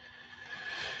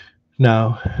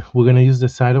 Now we're going to use the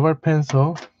side of our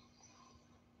pencil,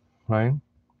 right?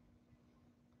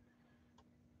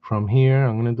 From here,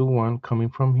 I'm going to do one coming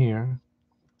from here.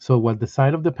 So what the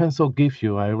side of the pencil gives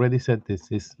you, I already said this,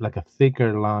 is like a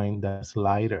thicker line that's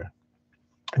lighter.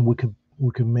 And we could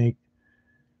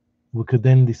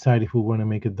then decide if we want to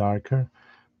make it darker.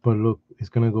 But look, it's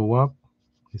gonna go up,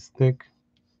 it's thick,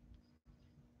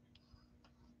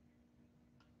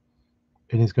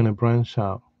 and it's gonna branch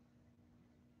out.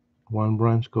 One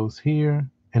branch goes here,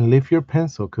 and lift your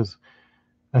pencil, because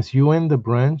as you end the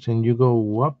branch and you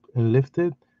go up and lift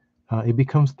it, it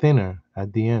becomes thinner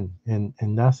at the end,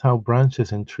 and that's how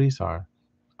branches and trees are.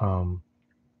 Um,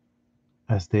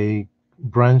 as they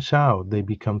branch out, they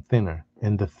become thinner,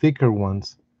 and the thicker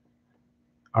ones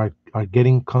are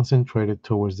getting concentrated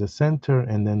towards the center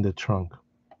and then the trunk.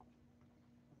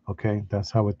 Okay,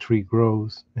 that's how a tree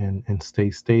grows and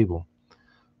stays stable.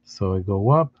 So I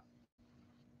go up,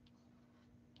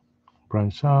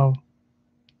 branch out,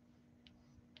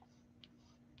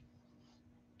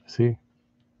 see?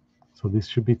 So this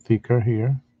should be thicker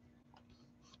here.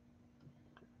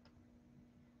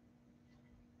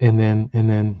 And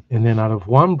then out of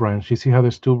one branch, you see how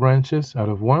there's two branches? Out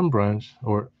of one branch,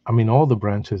 or I mean all the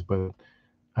branches, but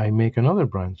I make another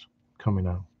branch coming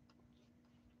out.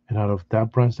 And out of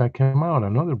that branch that came out,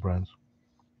 another branch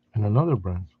and another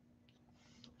branch.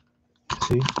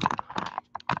 See?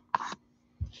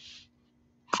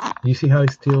 You see how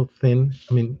it's still thin?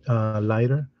 I mean,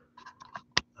 lighter.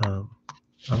 Um,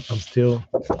 I'm still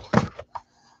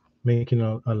making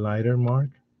a lighter mark.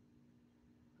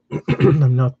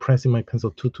 I'm not pressing my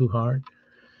pencil too hard.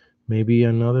 Maybe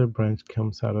another branch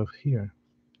comes out of here.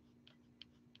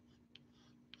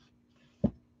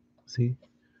 See?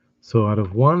 So out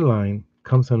of one line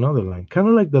comes another line, kind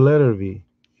of like the letter V.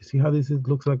 You see how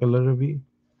looks like a letter V?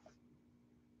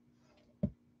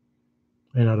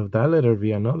 And out of that letter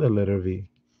V, another letter V.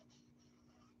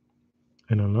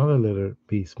 and another letter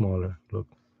B smaller. Look,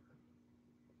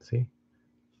 see,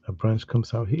 a branch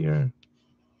comes out here,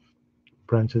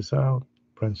 branches out,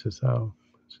 branches out.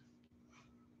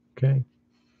 Okay,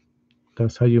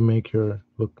 that's how you make your,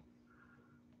 look,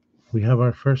 we have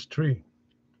our first tree.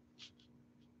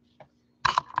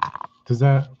 Does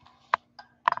that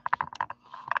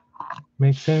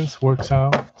make sense? Works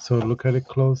out? So look at it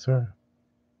closer.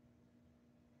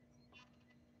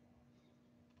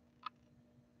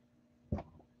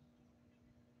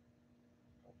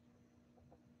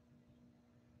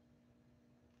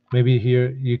 Maybe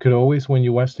here, you could always, when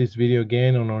you watch this video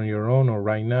again or on your own or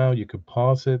right now, you could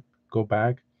pause it, go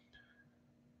back.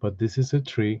 But this is a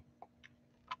tree.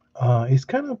 It's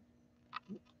kind of,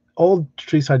 all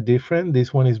trees are different.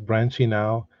 This one is branching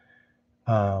out,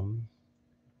 kind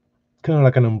of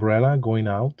like an umbrella going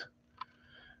out.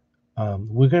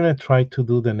 We're gonna try to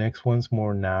do the next ones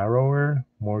more narrower,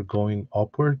 more going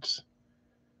upwards.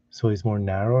 So it's more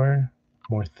narrower,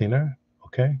 more thinner.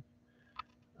 Okay.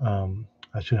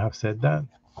 I should have said that.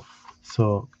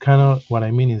 So kind of what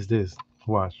I mean is this.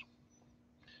 Watch.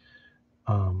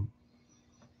 Um,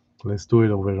 let's do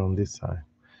it over on this side.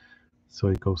 So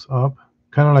it goes up,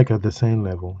 kind of like at the same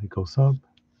level. It goes up,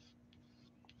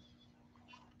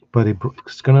 but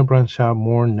it's gonna branch out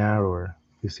more narrower.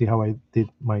 You see how I did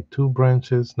my two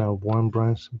branches? Now one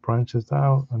branch branches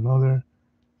out, another,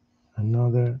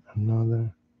 another,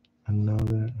 another,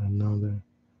 another, another,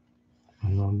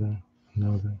 another,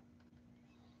 another.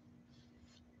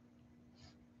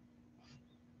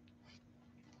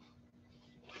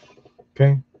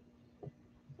 Okay.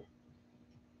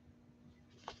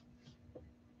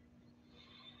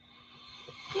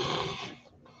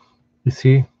 You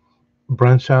see,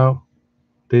 branch out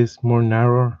this more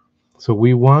narrow. So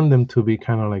we want them to be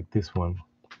kind of like this one.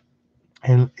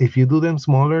 And if you do them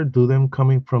smaller, do them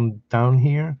coming from down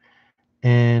here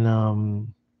and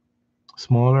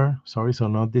smaller. Sorry, so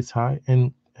not this high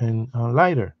and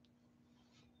lighter,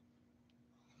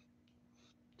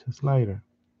 just lighter.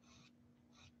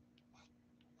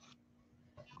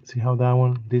 See how that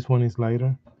one, this one is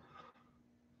lighter.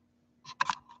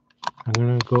 I'm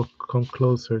gonna come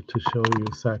closer to show you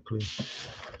exactly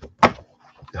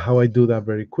how I do that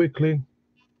very quickly.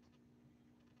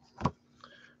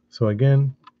 So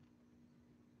again,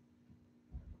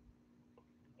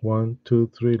 1,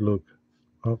 2, 3. Look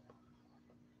up.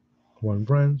 One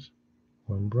branch,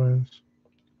 one branch,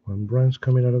 one branch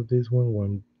coming out of this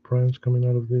one branch coming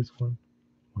out of this one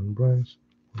branch,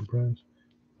 one branch,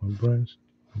 one branch,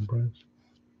 one branch.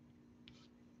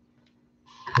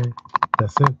 Okay,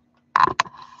 that's it.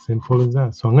 Simple as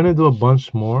that. So I'm gonna do a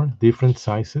bunch more different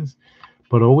sizes,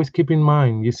 but always keep in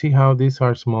mind, you see how these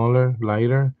are smaller,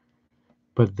 lighter,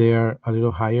 but they are a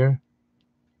little higher.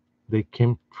 They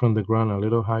came from the ground a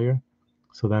little higher,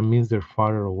 so that means they're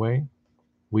farther away.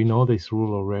 We know this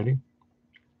rule already.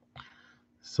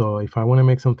 So if I want to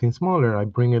make something smaller, I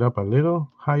bring it up a little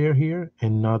higher here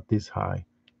and not this high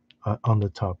on the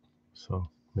top. So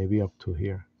maybe up to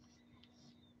here.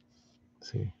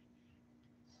 See.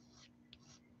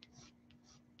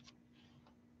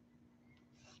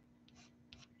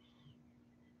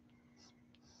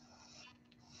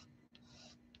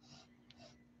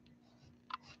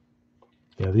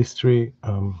 Yeah, this tree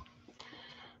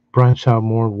branch out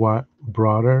more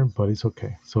broader, but it's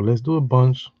okay. So let's do a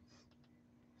bunch.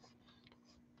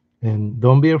 And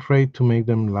don't be afraid to make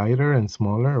them lighter and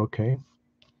smaller, okay?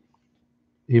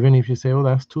 Even if you say, oh,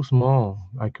 that's too small,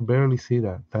 I could barely see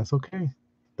that. That's okay.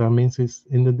 That means it's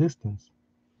in the distance.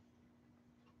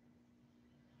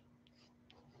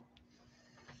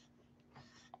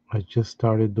 I just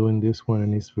started doing this one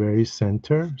and it's very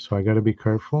center, so I got to be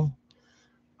careful.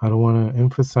 I don't want to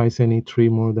emphasize any tree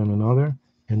more than another.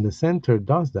 And the center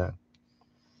does that.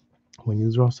 When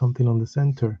you draw something on the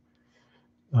center,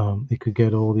 it could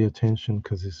get all the attention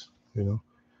because it's.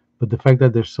 But the fact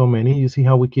that there's so many, you see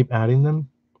how we keep adding them?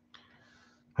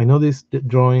 I know this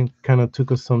drawing kind of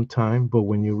took us some time, but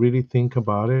when you really think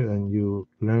about it and you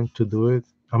learn to do it,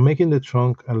 I'm making the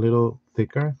trunk a little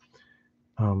thicker.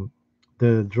 Um,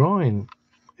 the drawing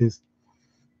is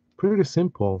pretty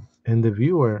simple, and the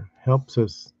viewer helps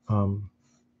us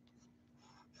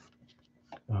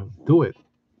do it,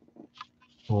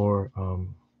 or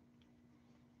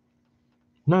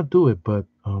not do it, but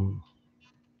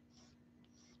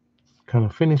kind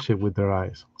of finish it with their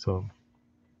eyes. So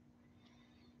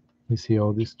you see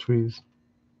all these trees.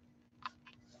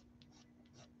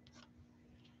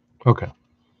 Okay.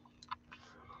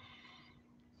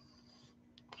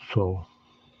 So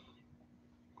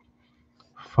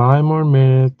 5 more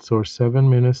minutes or 7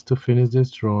 minutes to finish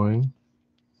this drawing.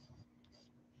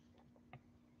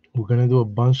 We're gonna do a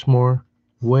bunch more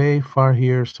way far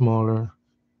here, smaller.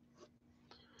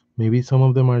 Maybe some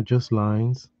of them are just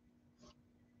lines.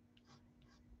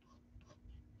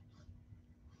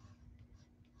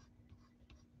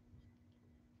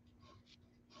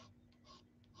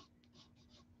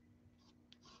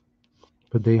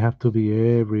 But they have to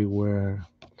be everywhere.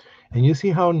 And you see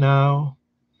how now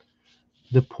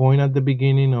the point at the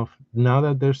beginning of now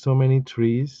that there's so many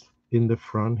trees in the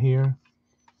front here,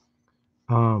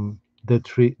 the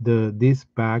tree the this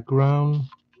background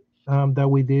that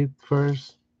we did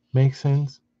first makes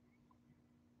sense.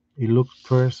 It looked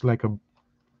first like a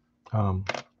um,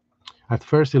 at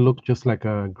first it looked just like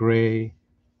a gray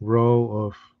row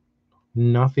of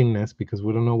nothingness because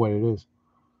we don't know what it is.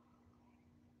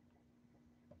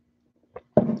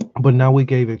 But now we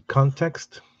gave it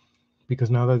context because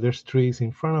now that there's trees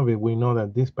in front of it, we know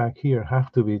that this back here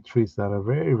have to be trees that are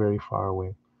very, very far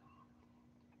away.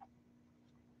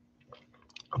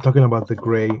 I'm talking about the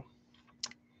gray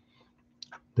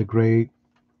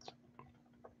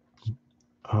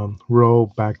row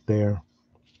back there,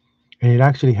 and it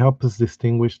actually helps us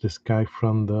distinguish the sky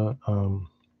from the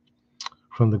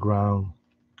ground.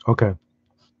 Okay,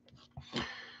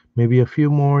 maybe a few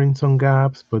more in some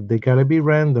gaps, but they gotta be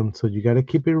random. So you gotta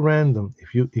keep it random.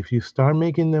 If you start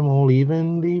making them all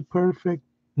evenly perfect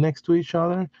next to each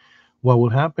other, what will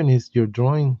happen is your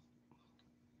drawing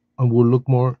will look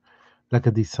more like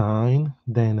a design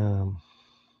than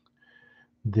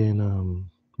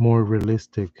more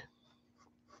realistic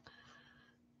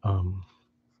um,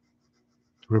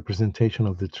 representation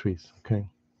of the trees. Okay,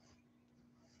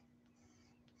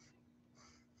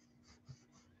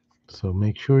 so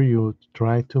make sure you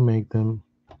try to make them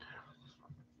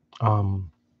um,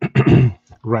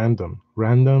 random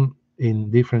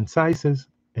in different sizes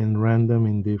and random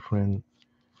in different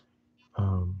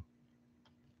um,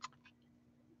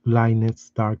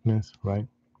 lightness, darkness, right?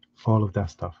 All of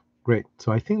that stuff. Great.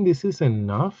 So I think this is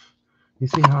enough. You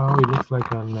see how it looks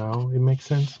like now? It makes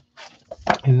sense.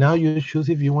 And now you choose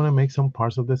if you want to make some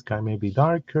parts of the sky maybe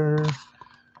darker.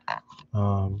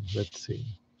 Let's see.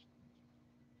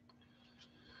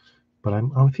 But I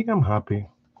think I'm happy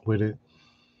with it.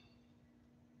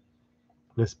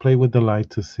 Let's play with the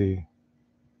light to see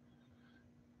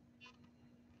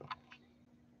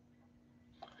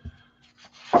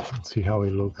how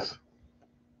it looks.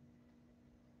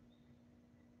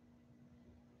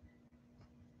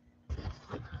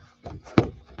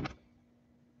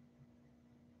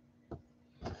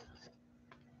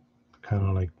 Kind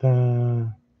of like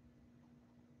that.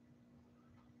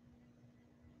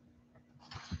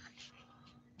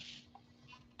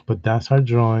 But that's our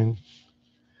drawing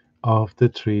of the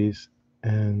trees.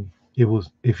 And it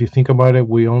was, if you think about it,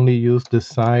 we only use the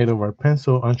side of our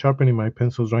pencil. I'm sharpening my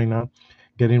pencils right now,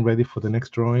 getting ready for the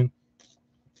next drawing.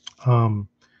 Um,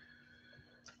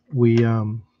 we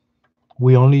um,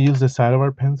 we only use the side of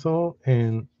our pencil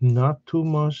and not too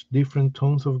much different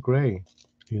tones of gray,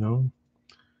 you know,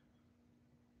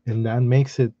 and that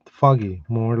makes it foggy,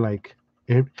 more like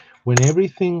when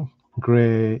everything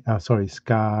gray, sorry,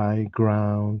 sky,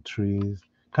 ground, trees,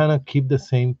 kind of keep the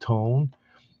same tone.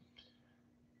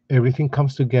 Everything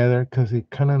comes together because it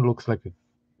kind of looks like a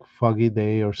foggy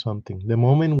day or something. The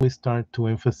moment we start to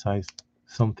emphasize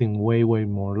something way, way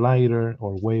more lighter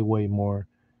or way, way more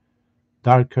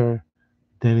darker,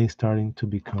 then it's starting to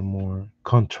become more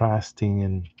contrasting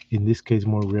and in this case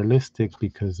more realistic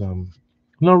because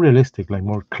not realistic, like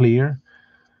more clear.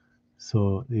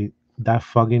 So that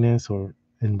fogginess or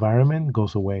environment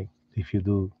goes away if you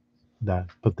do that.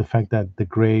 But the fact that the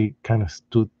gray kind of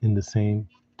stood in the same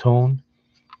tone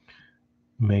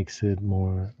makes it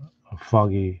more a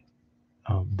foggy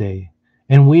day.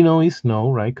 And we know it's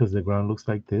snow, right? Because the ground looks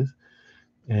like this,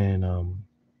 and and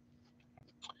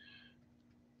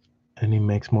it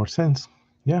makes more sense.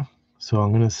 Yeah. So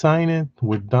I'm gonna sign it.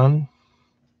 We're done.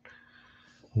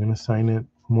 I'm gonna sign it.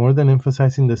 More than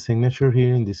emphasizing the signature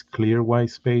here in this clear white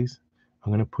space,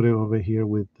 I'm gonna put it over here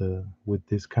with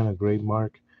this kind of gray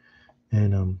mark,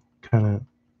 and kind of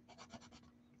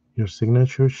your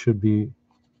signature should be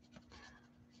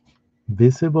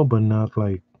visible but not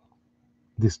like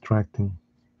distracting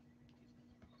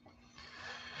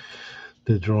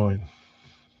the drawing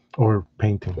or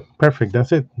painting. Perfect.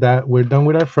 That's it. That we're done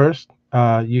with our first.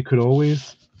 You could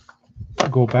always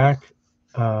go back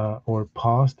or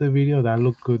pause the video. That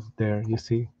looked good there. You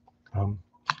see, um,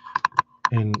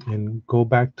 and go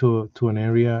back to an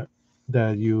area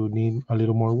that you need a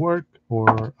little more work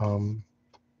or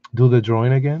do the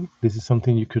drawing again. This is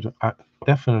something you could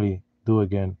definitely do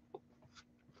again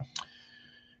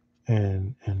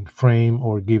and frame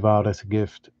or give out as a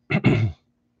gift.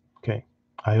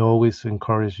 I always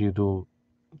encourage you to do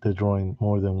the drawing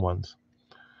more than once.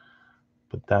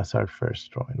 But that's our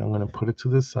first drawing. I'm going to put it to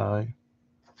the side.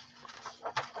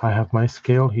 I have my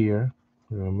scale here.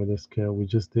 Remember the scale we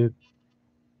just did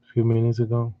a few minutes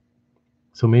ago?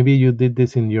 So maybe you did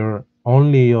this in your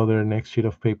only other next sheet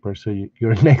of paper. So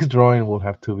your next drawing will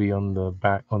have to be on the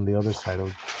back, on the other side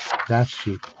of that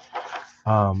sheet.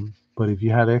 But if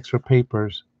you had extra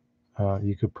papers,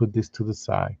 you could put this to the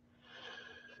side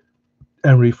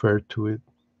and refer to it.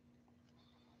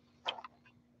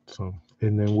 So,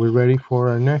 and then we're ready for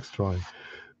our next drawing.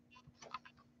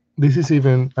 This is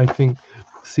even, I think,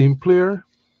 simpler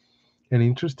and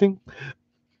interesting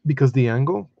because the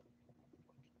angle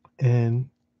and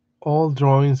all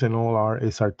drawings and all art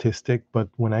is artistic. But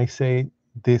when I say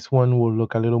this one will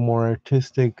look a little more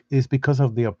artistic, is because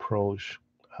of the approach.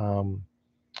 Um,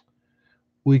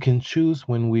 we can choose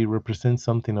when we represent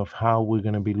something of how we're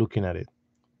going to be looking at it.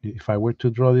 If I were to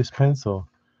draw this pencil,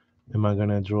 am I going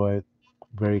to draw it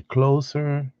very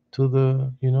closer to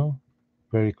the,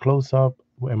 very close up?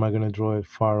 Am I going to draw it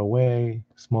far away,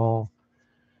 small?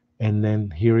 And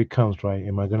then here it comes, right?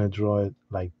 Am I going to draw it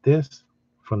like this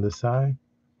from the side?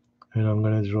 And I'm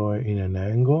going to draw it in an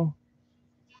angle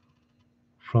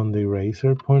from the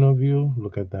eraser point of view.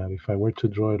 Look at that. If I were to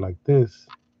draw it like this,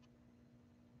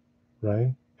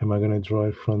 right? Am I going to draw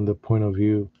it from the point of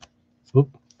view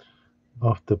oop,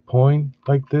 of the point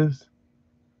like this?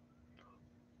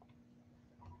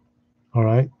 All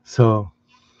right. So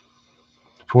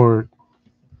for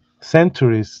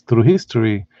centuries through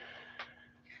history,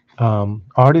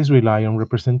 artists rely on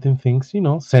representing things,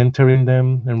 centering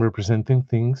them and representing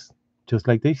things just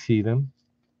like they see them.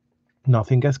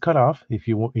 Nothing gets cut off. If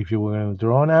you were going to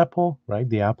draw an apple, right?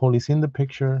 The apple is in the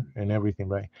picture and everything,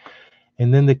 right?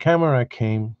 And then the camera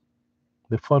came,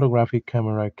 the photographic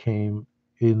camera came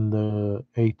in the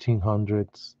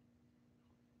 1800s.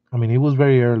 I mean, it was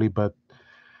very early, but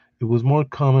it was more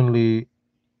commonly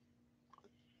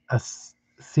as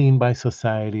seen by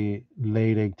society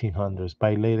late 1800s,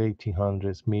 by late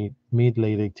 1800s, mid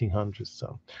late 1800s.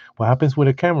 So what happens with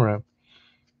a camera,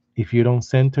 if you don't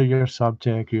center your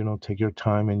subject, take your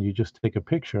time and you just take a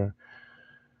picture,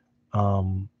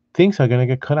 things are going to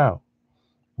get cut out.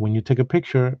 When you take a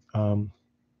picture, there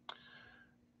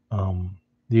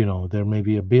may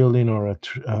be a building or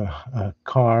a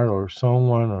car or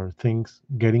someone or things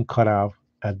getting cut out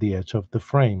at the edge of the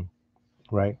frame,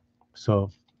 right?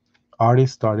 So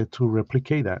artists started to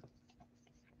replicate that,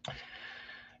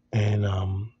 and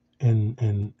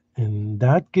and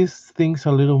that gives things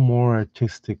a little more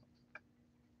artistic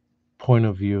point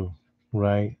of view,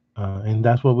 right? And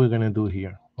that's what we're gonna do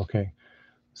here, okay?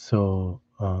 So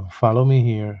follow me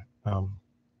here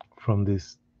from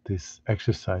this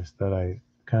exercise that I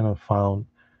kind of found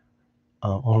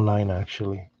online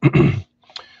actually.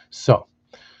 So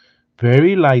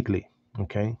very lightly,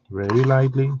 okay, very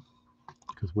lightly,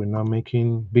 because we're not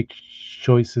making big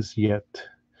choices yet.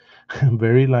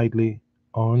 Very lightly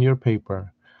on your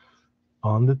paper,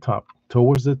 on the top,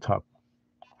 towards the top,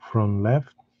 from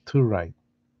left to right,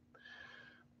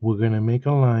 we're going to make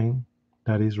a line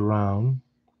that is round,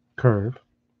 curve,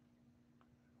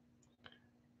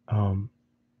 um,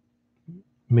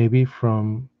 maybe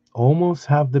from almost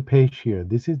half the page here.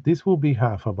 This will be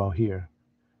half about here.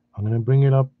 I'm going to bring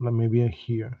it up like maybe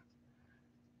here,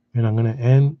 and I'm going to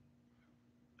end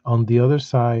on the other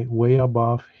side way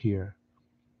above here.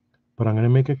 But I'm going to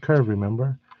make a curve,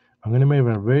 remember? I'm going to make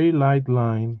a very light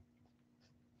line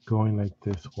going like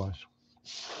this. Watch.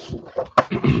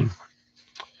 Let me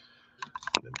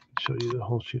show you the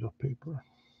whole sheet of paper.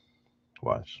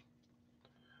 Watch.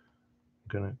 I'm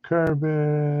going to curve it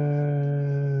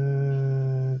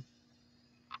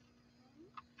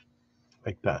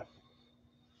like that.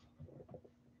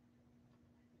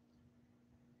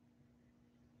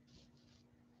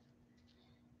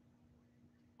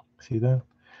 See that?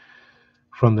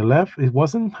 From the left, it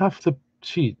wasn't half the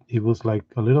sheet. It was like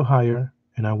a little higher.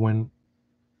 And I went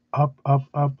up, up,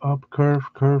 up, up, curve,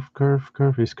 curve, curve,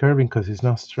 curve. It's curving because it's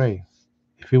not straight.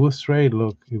 If it was straight,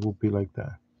 look, it would be like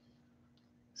that.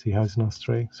 See how it's not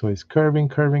straight? So it's curving,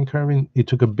 curving, curving. It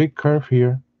took a big curve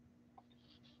here,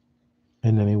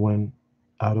 and then it went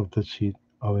out of the sheet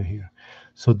over here.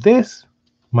 So this,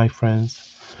 my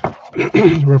friends,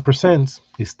 represents,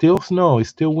 it's still snow, it's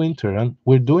still winter, and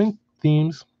we're doing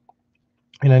themes.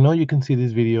 And I know you can see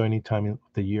this video any time of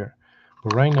the year,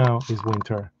 but right now is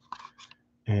winter,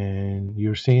 and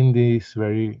you're seeing this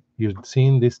today,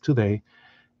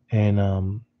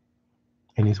 and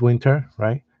it's winter,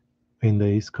 right, in the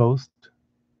East Coast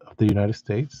of the United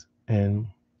States. And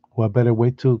what better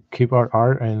way to keep our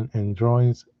art and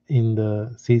drawings in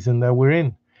the season that we're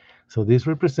in. So this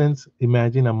represents,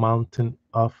 imagine a mountain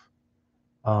of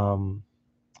um,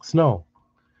 snow.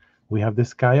 We have the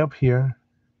sky up here,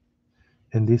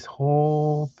 and this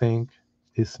whole thing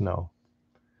is snow.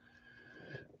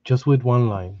 Just with one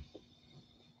line,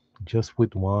 just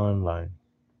with one line,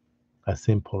 a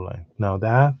simple line. Now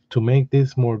that to make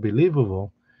this more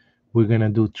believable, we're gonna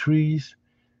do trees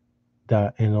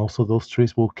that, and also those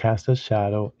trees will cast a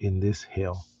shadow in this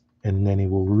hill, and then it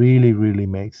will really, really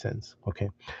make sense. Okay.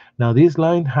 Now this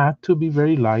line had to be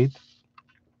very light.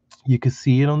 You can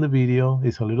see it on the video.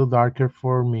 It's a little darker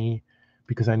for me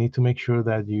because I need to make sure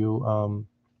that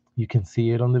you can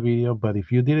see it on the video. But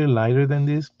if you did it lighter than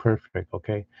this, perfect.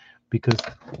 Okay, because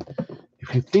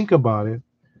if you think about it,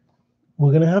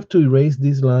 we're gonna have to erase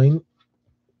this line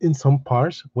in some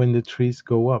parts when the trees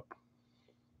go up,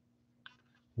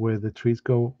 where the trees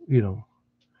go,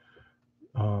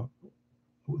 uh,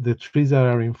 the trees that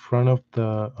are in front of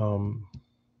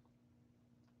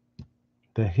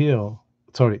the hill.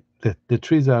 Sorry, the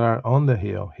trees that are on the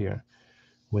hill here,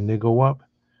 when they go up,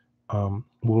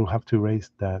 we'll have to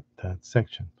erase that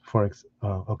section.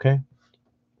 Okay.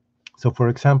 So for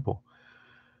example,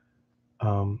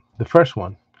 the first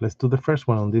one. Let's do the first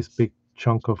one on this big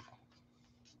chunk of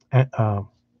uh,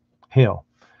 hill.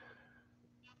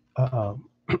 Uh,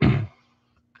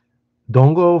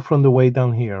 don't go from the way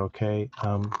down here. Okay.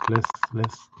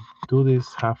 Let's do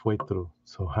this halfway through.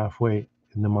 So halfway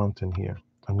in the mountain here.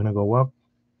 I'm gonna go up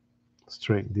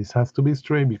straight. This has to be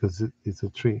straight because it's a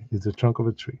tree. It's the trunk of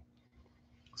a tree.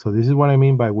 So this is what I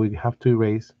mean by we have to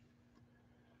erase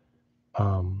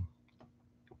um,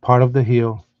 part of the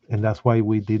hill, and that's why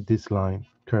we did this line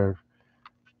curve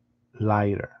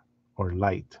lighter or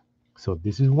light. So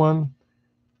this is one,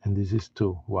 and this is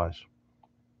two. Watch.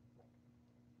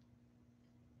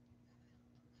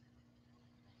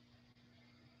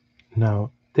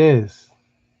 Now this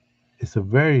is a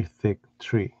very thick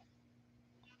tree.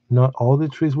 Not all the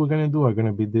trees we're gonna do are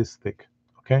gonna be this thick.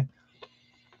 Okay.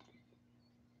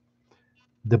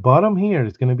 The bottom here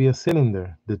is gonna be a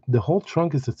cylinder. The whole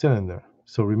trunk is a cylinder.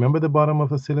 So remember the bottom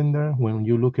of a cylinder when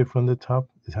you look it from the top,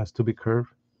 it has to be curved.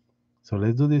 So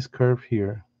let's do this curve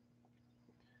here.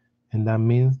 And that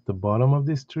means the bottom of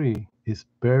this tree is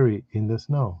buried in the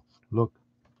snow. Look.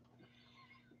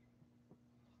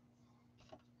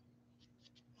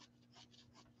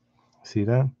 See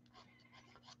that?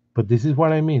 But this is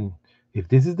what I mean. If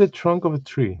this is the trunk of a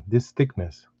tree, this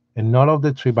thickness, and not of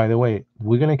the tree, by the way,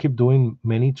 we're going to keep doing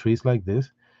many trees like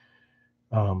this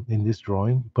in this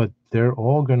drawing, but they're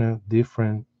all going to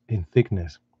different in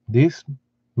thickness. This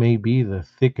may be the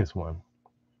thickest one.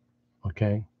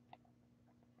 Okay.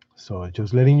 So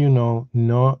just letting you know,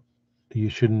 you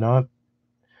should not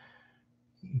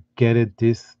get it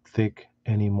this thick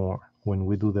anymore when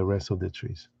we do the rest of the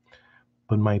trees.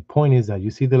 But my point is that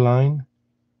you see the line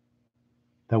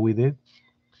that we did?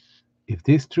 If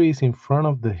this tree is in front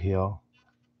of the hill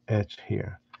edge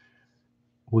here,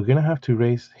 we're gonna have to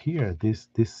erase here this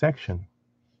section.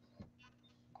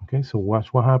 Okay, so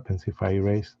watch what happens if I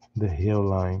erase the hill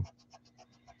line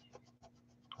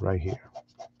right here.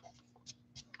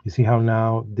 You see how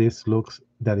now this looks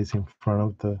that is in front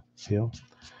of the hill?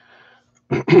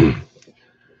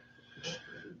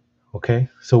 Okay,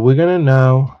 so we're gonna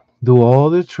now do all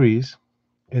the trees,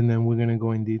 and then we're gonna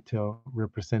go in detail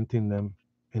representing them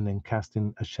and then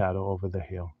casting a shadow over the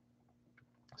hill.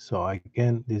 So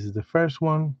again, this is the first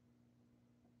one.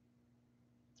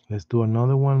 Let's do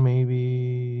another one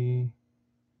maybe.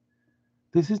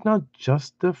 This is not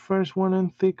just the first one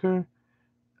and thicker.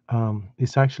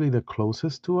 It's actually the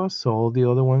closest to us, so all the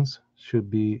other ones should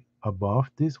be above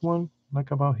this one,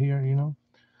 like about here.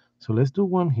 So let's do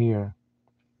one here.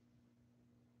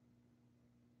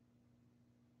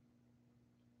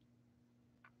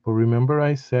 But remember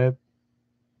I said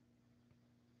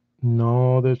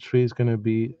no other tree is gonna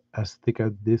be as thick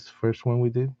as this first one we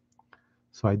did.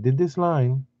 So I did this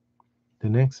line. The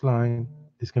next line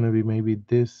is gonna be maybe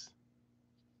this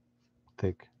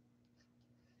thick.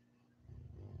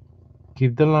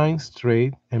 Keep the line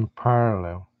straight and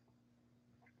parallel.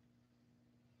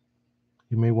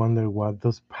 You may wonder what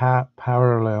those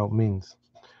parallel means.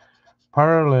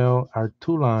 Parallel are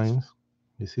two lines.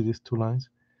 You see these two lines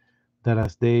that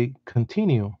as they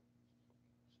continue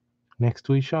next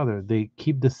to each other, they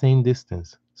keep the same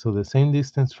distance. So the same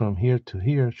distance from here to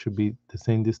here should be the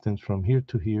same distance from here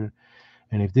to here.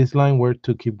 And if this line were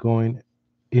to keep going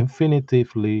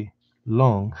infinitively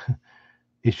long,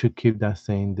 it should keep that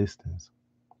same distance.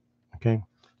 Okay,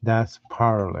 that's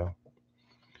parallel.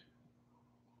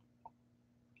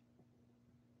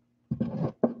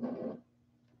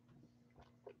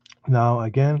 Now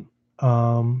again,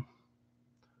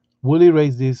 we'll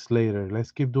erase this later.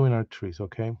 Let's keep doing our trees,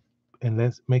 okay? And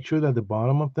let's make sure that the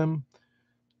bottom of them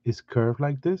is curved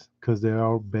like this because they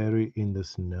are buried in the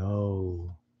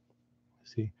snow.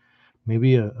 See,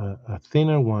 maybe a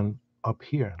thinner one up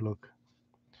here. Look,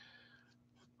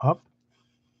 up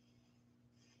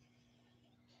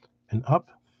and up.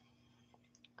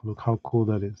 Look how cool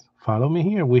that is. Follow me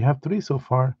here. We have three so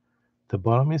far. The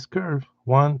bottom is curved.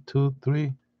 One, two,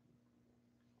 three.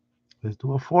 Let's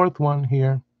do a fourth one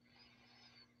here.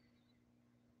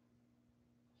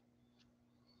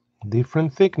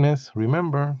 Different thickness,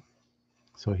 remember.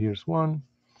 So here's one.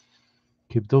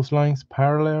 Keep those lines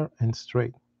parallel and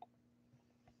straight.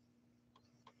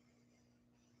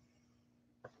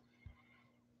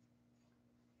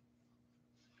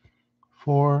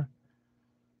 Four.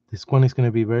 This one is going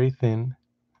to be very thin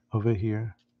over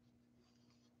here.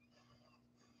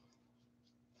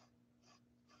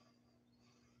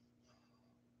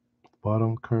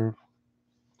 Bottom curve.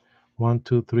 One,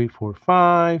 two, three, four,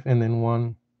 five, and then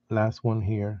one last one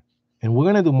here. And we're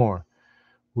going to do more.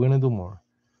 We're going to do more.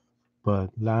 But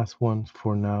last one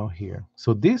for now here.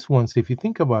 So these ones, if you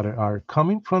think about it, are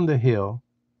coming from the hill.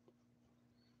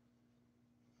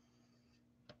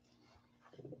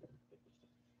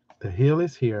 The hill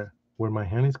is here where my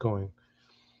hand is going.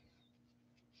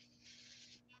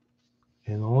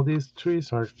 And all these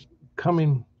trees are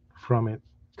coming from it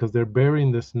because they're buried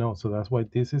in the snow. So that's why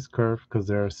this is curved, because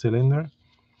they're a cylinder.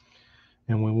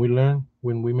 And when we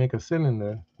make a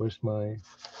cylinder, when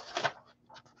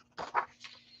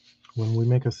we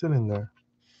make a cylinder,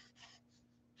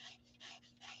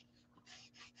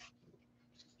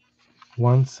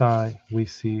 one side we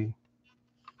see,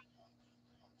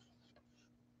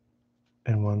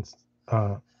 and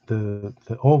the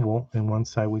oval, and one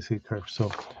side we see curved. So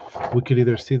we could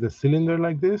either see the cylinder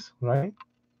like this, right,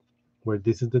 where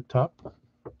this is the top,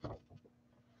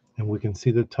 and we can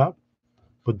see the top,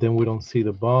 but then we don't see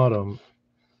the bottom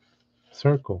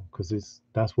circle because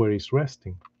that's where it's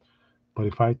resting. But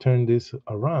if I turn this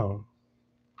around,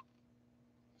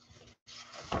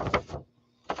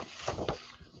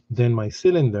 then my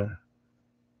cylinder,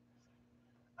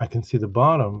 I can see the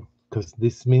bottom because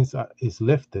this means it's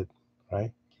lifted,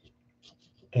 right?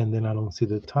 And then I don't see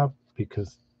the top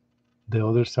because the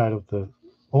other side of the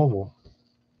oval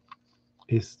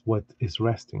is what is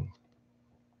resting.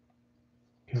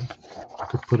 Okay, I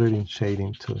could put it in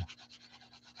shading too.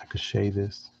 I could shade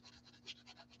this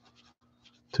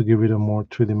to give it a more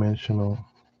three-dimensional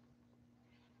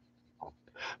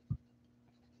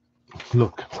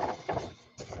look.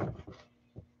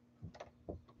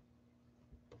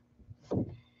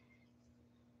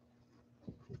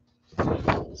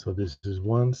 So this is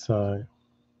one side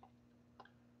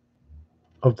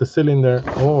of the cylinder,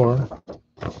 or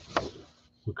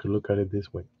we could look at it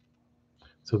this way.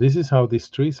 So this is how these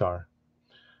trees are.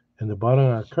 And the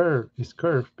bottom is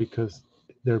curved because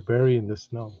they're buried in the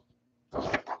snow.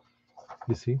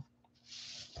 You see?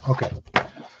 Okay.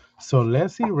 So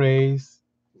let's erase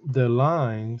the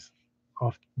lines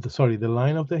of the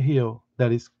line of the hill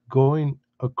that is going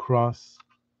across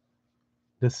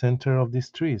the center of these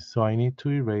trees. So I need to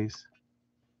erase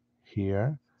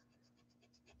here.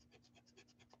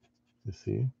 You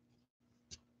see?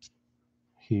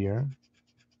 Here,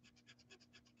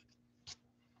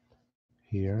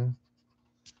 here,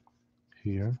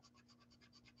 here,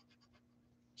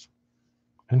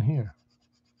 and here.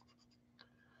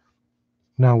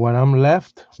 Now what I'm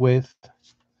left with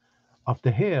of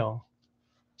the hill,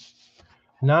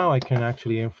 now I can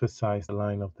actually emphasize the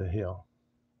line of the hill.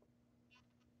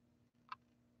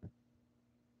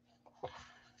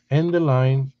 And the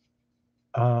line,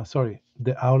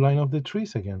 the outline of the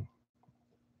trees again.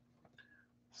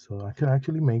 So I could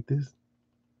actually make this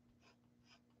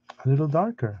a little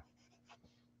darker.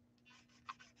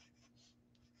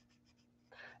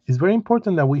 It's very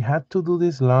important that we had to do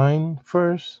this line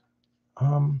first.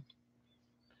 Um,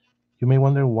 you may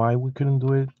wonder why we couldn't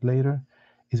do it later.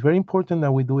 It's very important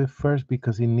that we do it first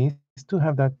because it needs to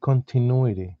have that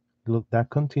continuity. Look,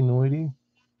 that continuity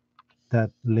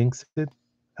that links it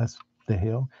as the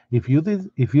hill. If you did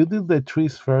the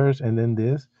trees first and then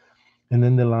this and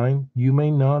then the line, you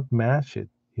may not match it.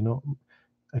 You know,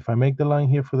 if I make the line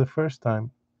here for the first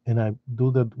time and I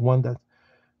do the one that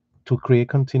to create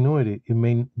continuity, it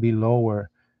may be lower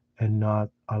and not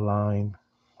align,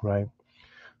 right?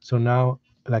 So now,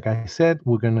 like I said,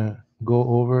 we're gonna go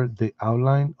over the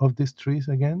outline of these trees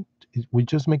again. We're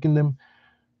just making them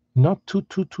not too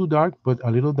dark, but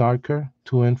a little darker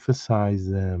to emphasize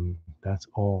them. That's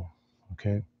all.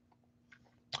 Okay.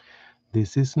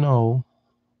 This is snow.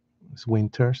 It's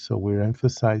winter, so we're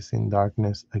emphasizing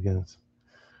darkness against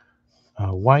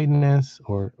whiteness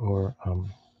or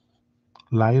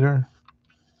lighter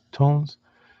tones.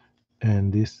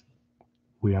 And this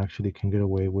we actually can get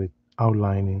away with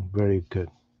outlining very good.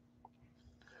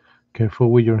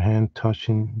 Careful with your hand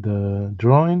touching the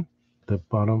drawing, the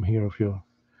bottom here of your,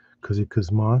 because it could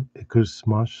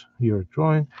smush your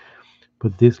drawing.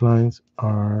 But these lines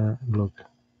are, look,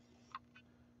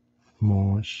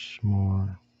 much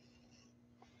more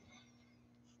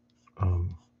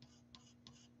um,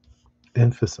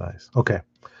 emphasized. Okay,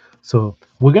 so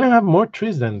we're gonna have more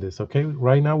trees than this. Okay,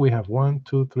 right now we have 1,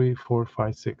 2, 3, 4,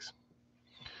 5, 6.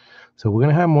 So we're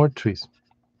gonna have more trees,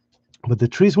 but the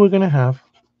trees we're gonna have,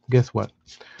 guess what?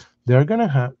 They're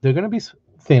gonna be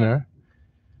thinner,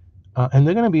 and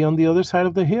they're gonna be on the other side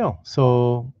of the hill.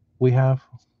 So we have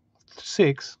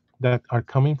 6 that are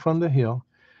coming from the hill.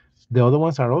 The other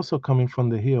ones are also coming from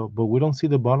the hill, but we don't see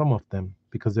the bottom of them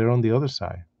because they're on the other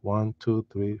side. 1, 2,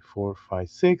 3, 4, 5,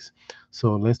 6.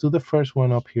 So let's do the first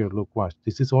one up here. Look, watch.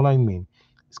 This is all I mean.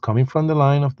 It's coming from the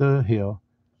line of the hill.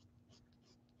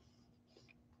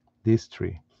 This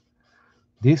tree.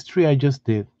 This tree I just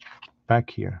did back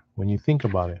here. When you think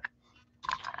about it,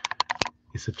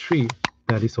 it's a tree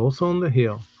that is also on the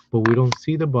hill, but we don't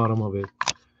see the bottom of it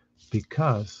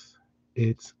because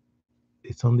it's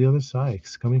it's on the other side.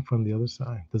 It's coming from the other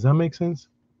side. Does that make sense?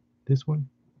 This one,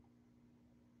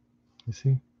 you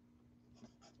see?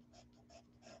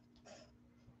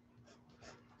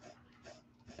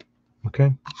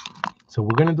 Okay. So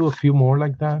we're gonna do a few more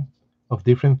like that of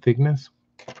different thickness.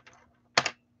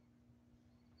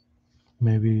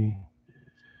 Maybe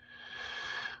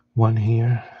one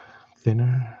here,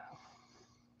 thinner.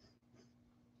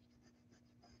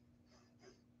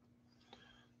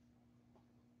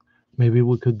 Maybe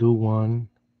we could do one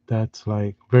that's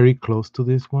like very close to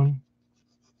this one.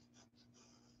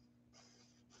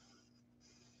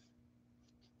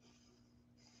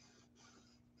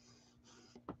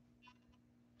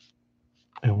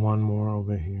 And one more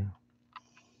over here.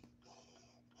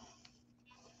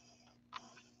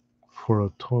 For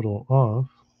a total of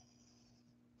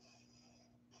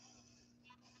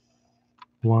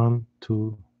 1,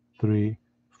 2, 3,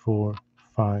 4,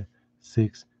 5,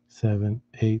 6, 7,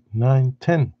 8, 9,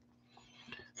 10.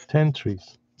 10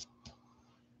 trees.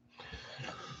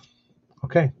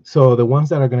 Okay, so the ones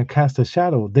that are going to cast a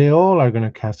shadow, they all are going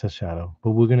to cast a shadow,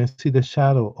 but we're going to see the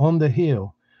shadow on the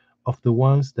hill of the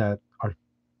ones that are,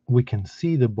 we can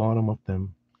see the bottom of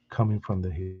them coming from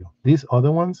the hill. These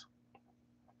other ones,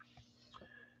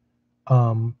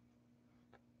 um,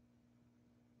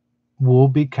 will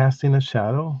be casting a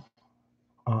shadow,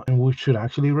 and we should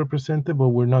actually represent it, but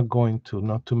we're not going to,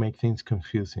 not to make things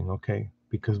confusing, okay?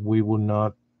 Because we will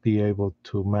not be able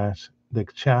to match the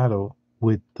shadow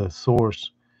with the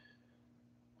source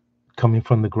coming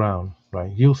from the ground,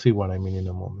 right? You'll see what I mean in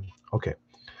a moment. Okay,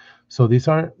 so these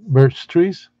are birch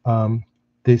trees.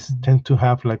 These tend to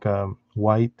have like a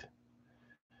white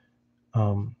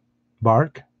um,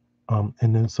 bark,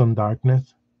 and then some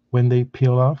darkness when they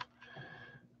peel off.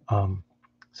 Um,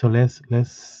 so let's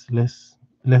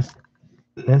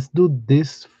do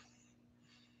this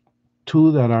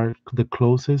two that are the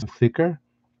closest, thicker.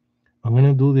 I'm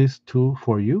gonna do this two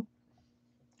for you,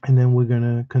 and then we're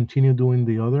gonna continue doing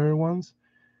the other ones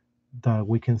that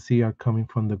we can see are coming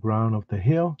from the ground of the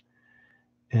hill.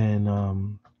 And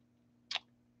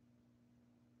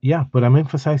yeah, but I'm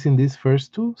emphasizing these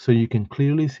first two so you can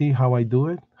clearly see how I do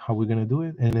it, how we're gonna do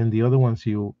it, and then the other ones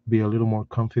you'll be a little more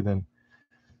confident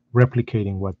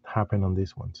replicating what happened on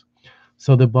these ones.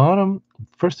 So the bottom,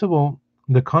 first of all,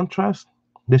 the contrast,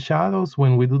 the shadows,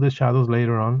 when we do the shadows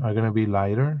later on, are gonna be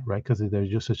lighter, right? Because they're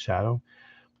just a shadow.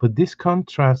 But this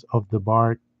contrast of the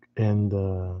bark and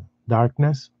the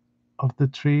darkness of the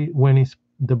tree when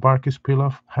the bark is peeled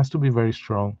off has to be very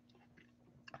strong.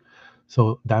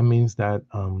 So that means that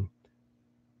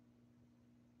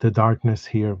the darkness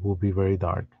here will be very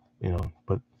dark,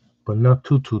 but not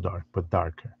too dark, but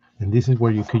darker. And this is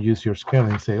where you could use your scale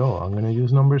and say, oh, I'm gonna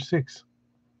use number 6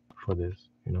 for this,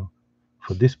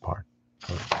 for this part.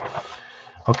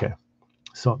 Okay,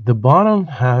 so the bottom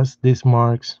has these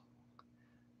marks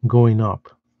going up.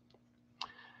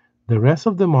 The rest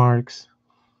of the marks,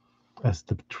 as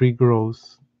the tree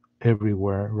grows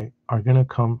everywhere, right, are gonna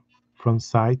come from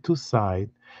side to side.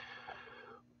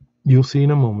 You'll see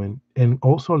in a moment, and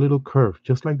also a little curve,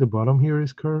 just like the bottom here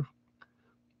is curved.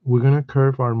 We're gonna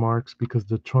curve our marks because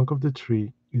the trunk of the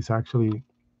tree is actually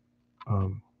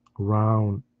um,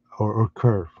 round or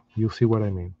curve. You'll see what I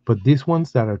mean. But these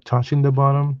ones that are touching the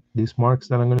bottom, these marks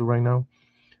that I'm gonna do right now,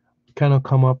 kind of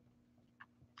come up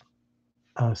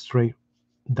straight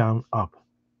down up.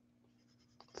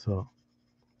 So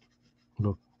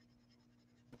look,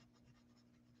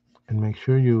 and make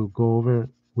sure you go over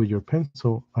with your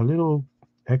pencil a little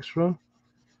extra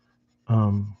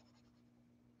um,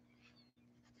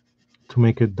 to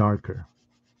make it darker.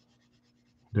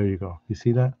 There you go. You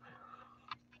see that?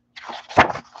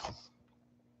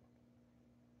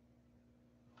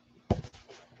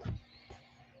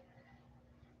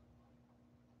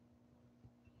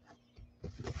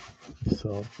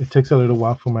 So it takes a little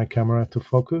while for my camera to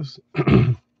focus,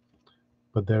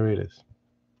 but there it is.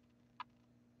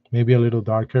 Maybe a little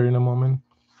darker in a moment,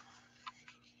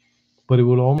 but it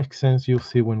will all make sense. You'll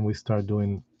see when we start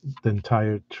doing the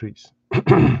entire trees.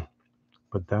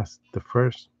 But that's the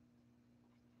first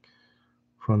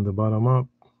from the bottom up.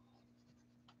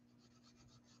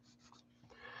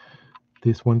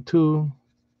 This one too.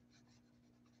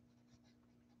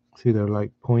 See, they're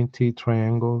like pointy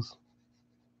triangles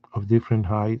of different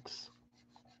heights.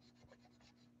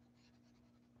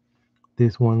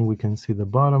 This one we can see the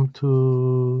bottom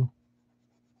too.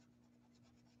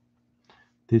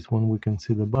 This one we can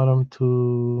see the bottom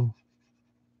too.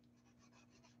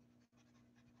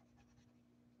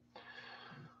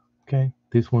 Okay,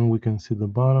 this one we can see the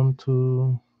bottom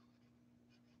too.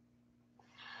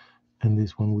 And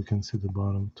this one we can see the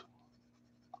bottom too.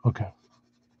 Okay,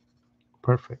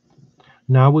 perfect.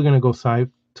 Now we're gonna go side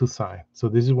to side. So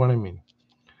this is what I mean.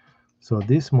 So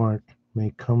this mark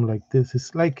may come like this.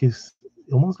 It's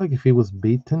almost like if it was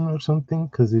beaten or something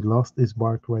because it lost its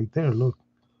bark right there. Look.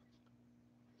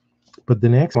 But the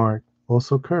next mark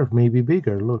also curved, maybe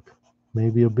bigger. Look,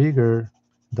 maybe a bigger,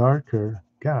 darker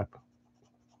gap.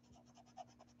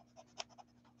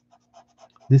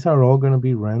 These are all gonna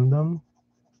be random.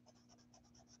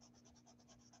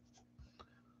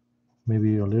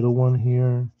 Maybe a little one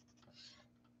here.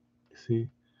 See,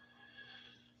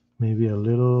 maybe a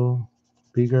little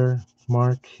bigger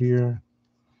mark here.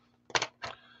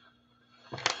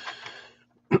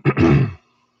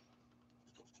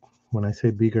 When I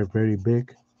say bigger, very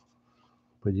big,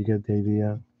 but you get the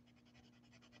idea.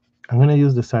 I'm gonna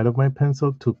use the side of my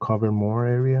pencil to cover more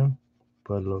area,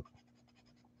 but look,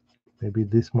 maybe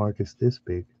this mark is this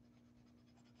big.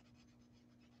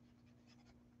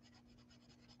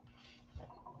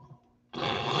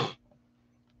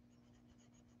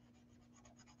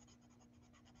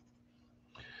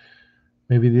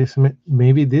 Maybe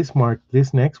this mark,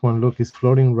 this next one, look, is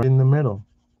floating right in the middle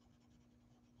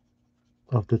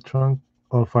of the trunk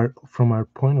of our from our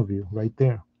point of view, right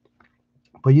there.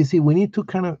 But you see, we need to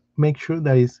kind of make sure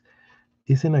that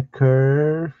it's in a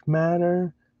curved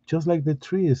manner, just like the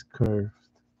tree is curved.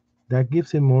 That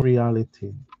gives it more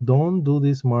reality. Don't do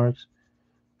these marks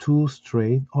too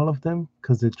straight, all of them,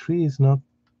 because the tree is not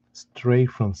straight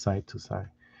from side to side.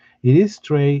 It is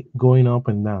straight going up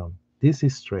and down. This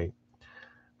is straight.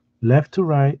 Left to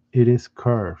right, it is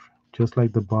curved, just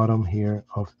like the bottom here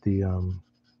of the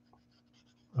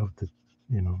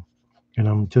you know. And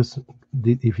I'm just,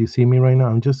 if you see me right now,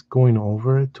 I'm just going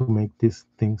over it to make these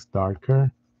things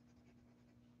darker.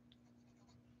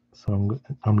 So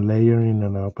I'm layering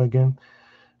it up again.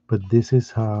 But this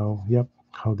is how, yep,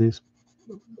 how these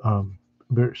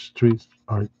birch trees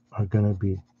are gonna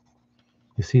be.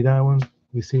 You see that one?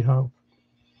 You see how?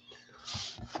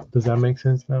 Does that make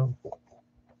sense now?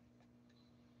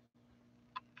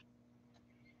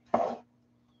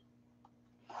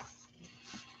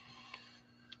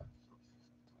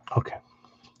 Okay.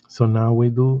 So now we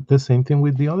do the same thing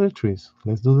with the other trees.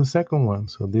 Let's do the second one.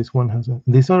 So this one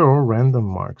these are all random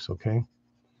marks, okay?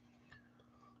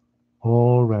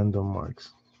 All random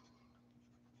marks.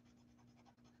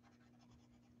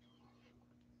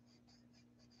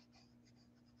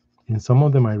 In some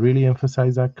of them, I really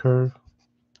emphasize that curve.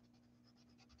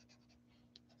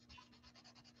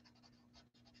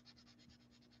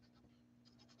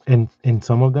 And in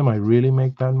some of them, I really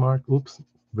make that mark. Oops,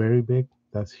 very big.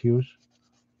 That's huge.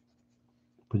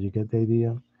 But you get the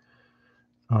idea.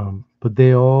 But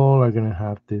they all are gonna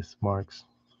have these marks.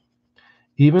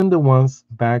 Even the ones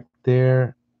back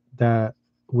there that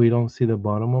we don't see the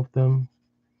bottom of them.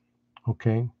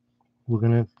 Okay, we're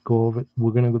gonna go over.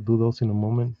 We're gonna do those in a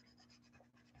moment.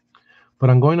 But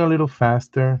I'm going a little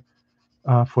faster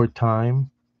for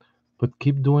time. But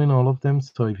keep doing all of them.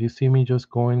 So if you see me just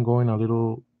going a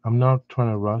little, I'm not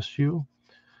trying to rush you.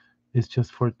 It's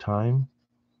just for time.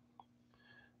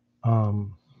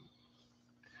 Um,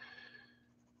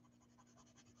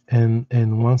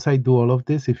 and once I do all of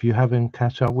this, if you haven't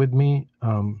catch up with me,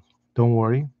 don't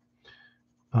worry.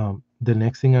 The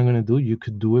next thing I'm gonna do, you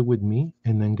could do it with me,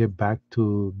 and then get back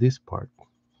to this part.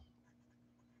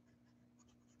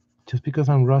 just because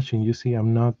I'm rushing, you see,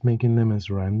 I'm not making them as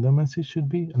random as it should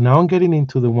be. Now I'm getting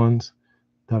into the ones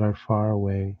that are far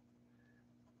away.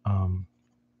 Um,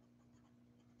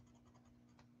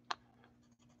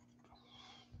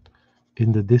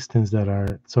 in the distance that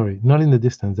are, sorry, not in the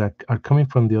distance, that are coming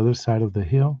from the other side of the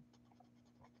hill,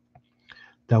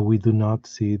 that we do not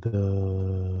see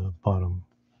the bottom.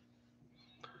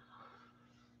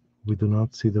 We do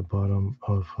not see the bottom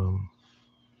of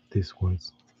these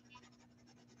ones.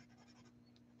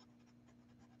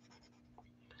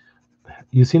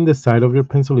 Using the side of your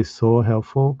pencil is so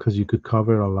helpful because you could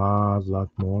cover a lot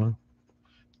more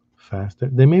faster.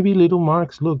 There may be little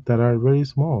marks, look, that are very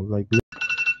small, like,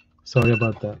 sorry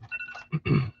about that,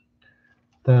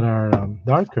 that are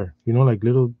darker, you know, like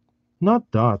little, not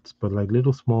dots, but like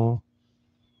little small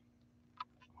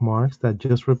marks that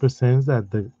just represents that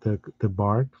the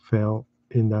bark fell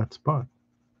in that spot.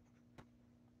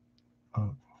 Uh,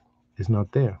 it's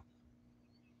not there.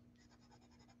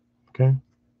 Okay.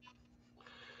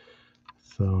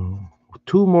 So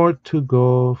 2 more to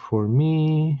go for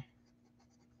me.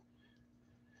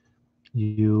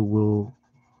 You will,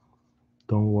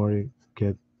 don't worry,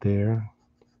 get there.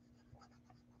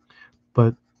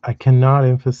 But I cannot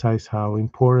emphasize how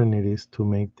important it is to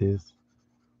make this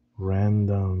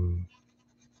random.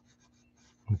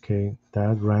 Okay,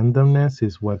 that randomness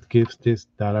is what gives this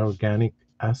that organic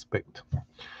aspect.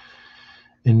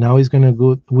 And now it's gonna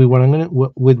go with what I'm gonna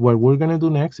with what we're gonna do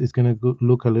next. It's gonna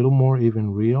look a little more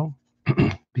even real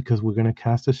because we're gonna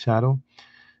cast a shadow,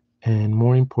 and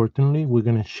more importantly, we're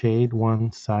gonna shade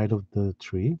one side of the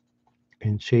tree,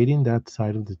 and shading that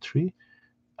side of the tree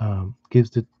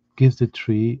gives the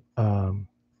tree a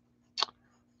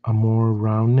more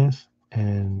roundness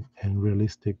and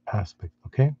realistic aspect.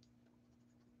 Okay.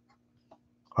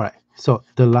 All right. So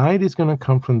the light is gonna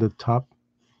come from the top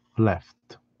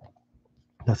left.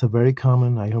 That's a very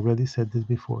common. I already said this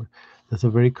before. That's a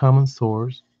very common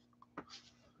source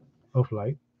of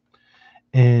light.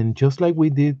 And just like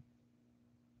we did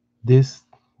this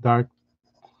dark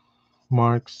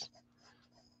marks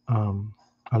um,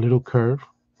 a little curve,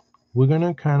 we're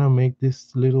gonna kind of make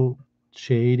this little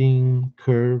shading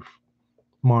curve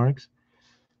marks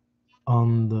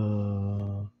on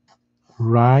the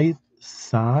right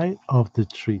side of the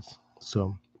trees.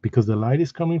 So because the light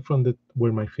is coming from the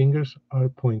where my fingers are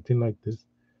pointing like this,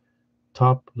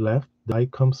 top left, the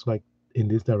light comes like in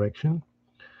this direction.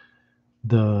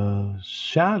 The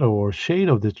shadow or shade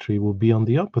of the tree will be on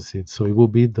the opposite, so it will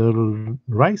be the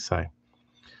right side.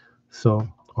 So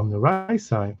on the right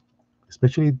side,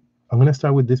 especially, I'm going to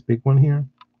start with this big one here.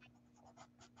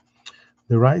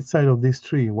 The right side of this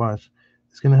tree, watch,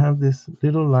 it's going to have this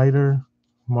little lighter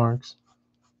marks,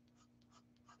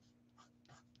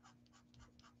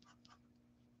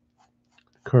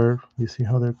 curve. You see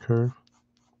how they're curved?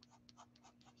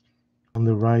 On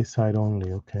the right side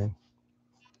only, okay?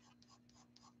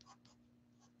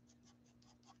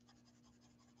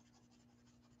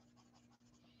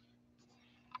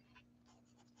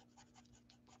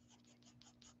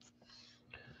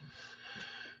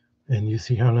 And you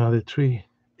see how now the tree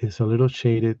is a little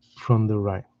shaded from the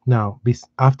right. Now,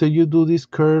 after you do these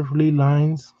curvy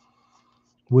lines,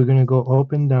 we're going to go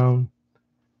up and down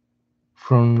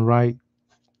from right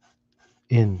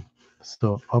in.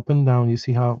 So up and down, you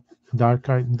see how dark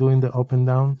I'm doing the up and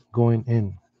down, going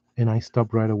in. And I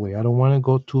stop right away. I don't want to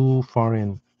go too far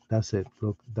in. That's it.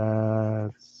 Look,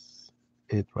 that's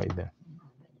it right there.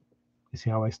 You see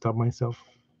how I stop myself?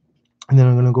 And then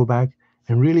I'm going to go back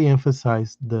and really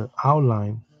emphasize the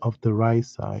outline of the right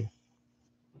side.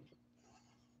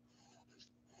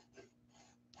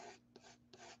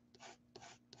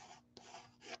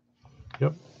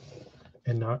 Yep.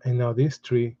 And now this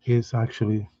tree is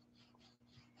actually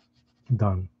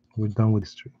done. We're done with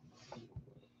this tree.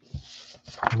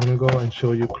 I'm going to go and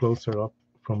show you closer up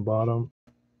from bottom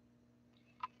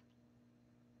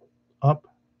up.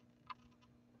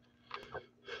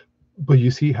 But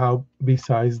you see how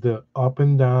besides the up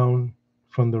and down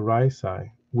from the right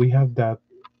side, we have that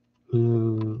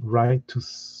right to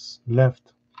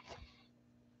left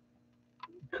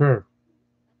curve,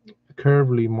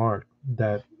 curvely mark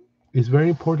that is very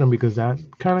important because that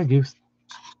kind of gives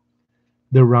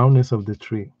the roundness of the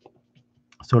tree.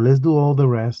 So let's do all the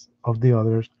rest of the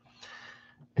others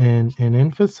and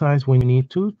emphasize when you need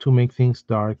to make things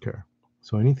darker.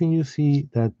 So anything you see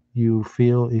that you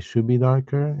feel it should be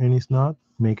darker and it's not,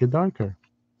 make it darker.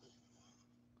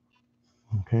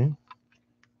 Okay.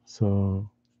 So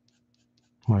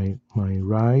my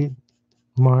right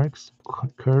marks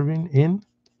curving in,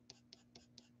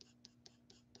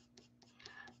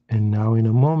 And now in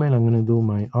a moment, I'm going to do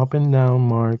my up and down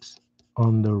marks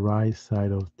on the right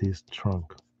side of this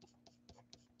trunk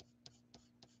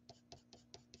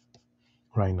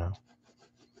right now.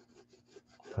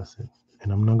 That's it.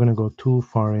 And I'm not going to go too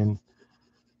far in.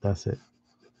 That's it.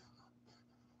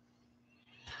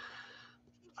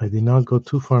 I did not go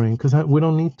too far in because we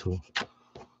don't need to.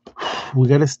 We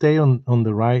got to stay on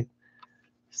the right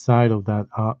side of that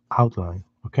outline.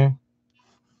 Okay?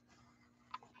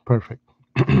 Perfect.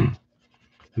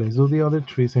 Let's do the other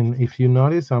trees. And if you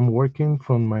notice, I'm working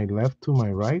from my left to my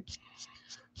right,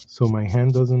 so my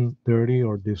hand doesn't dirty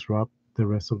or disrupt the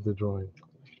rest of the drawing.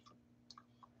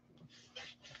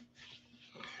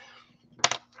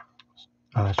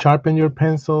 Sharpen your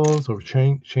pencils or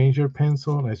change your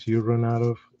pencil as you run out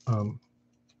of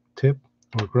tip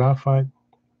or graphite.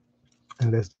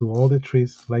 And let's do all the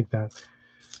trees like that.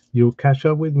 You'll catch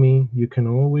up with me. You can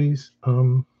always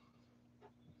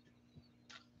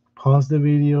pause the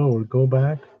video or go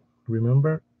back.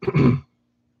 Remember,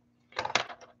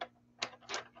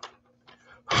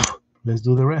 let's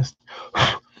do the rest.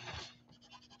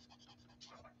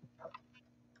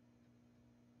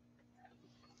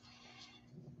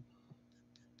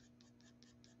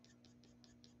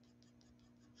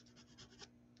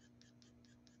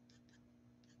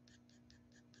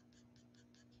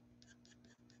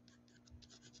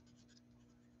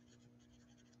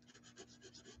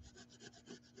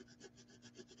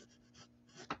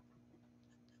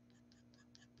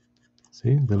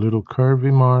 See the little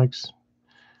curvy marks.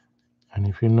 And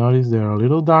if you notice, they're a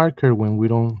little darker when we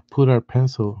don't put our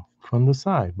pencil from the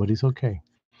side, but it's okay.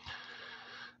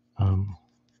 Um,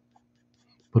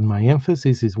 but my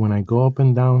emphasis is when I go up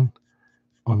and down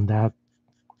on that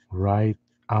right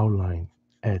outline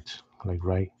edge, like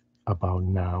right about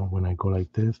now, when I go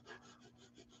like this,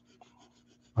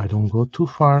 I don't go too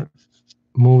far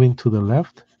moving to the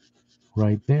left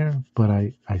right there, but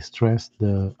I stress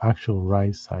the actual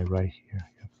right side right here,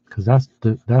 because that's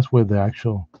where the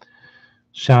actual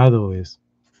shadow is.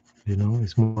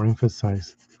 It's more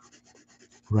emphasized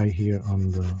right here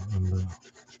on the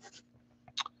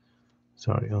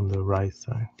right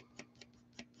side.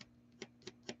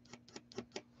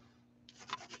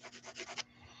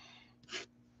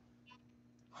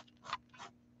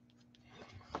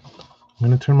 I'm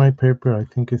gonna turn my paper. I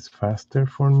think it's faster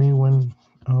for me when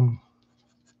I'm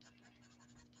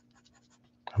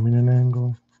in an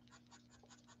angle.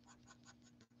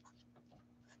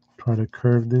 Try to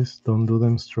curve this. Don't do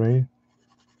them straight.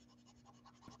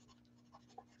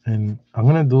 And I'm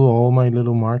gonna do all my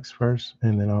little marks first,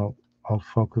 and then I'll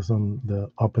focus on the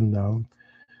up and down.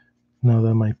 Now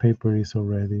that my paper is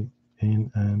already in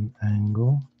an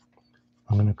angle,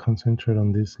 I'm gonna concentrate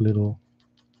on this little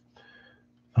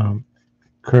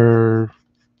curve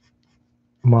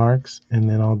marks, and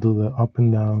then I'll do the up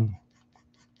and down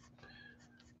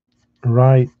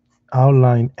right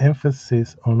outline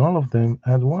emphasis on all of them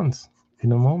at once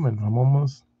in a moment. I'm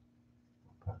almost.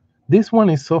 This one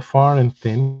is so far and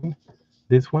thin.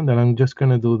 This one that I'm just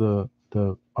gonna do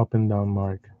the up and down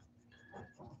mark.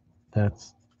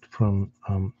 That's from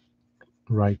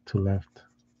right to left,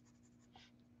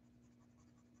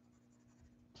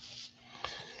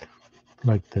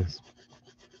 like this.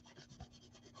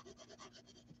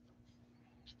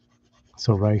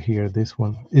 So right here, this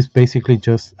one is basically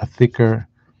just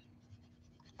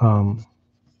um,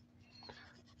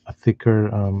 a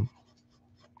thicker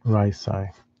right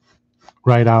side,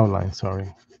 right outline.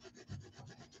 Sorry,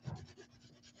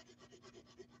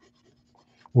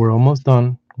 we're almost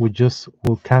done.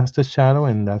 We'll cast a shadow,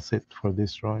 and that's it for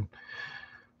this drawing.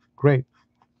 Great.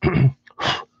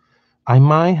 I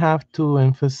might have to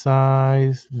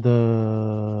emphasize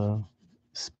the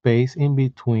space in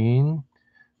between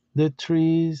the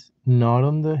trees, not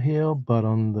on the hill, but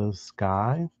on the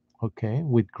sky, okay,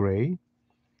 with gray.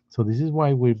 So this is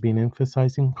why we've been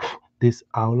emphasizing this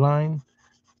outline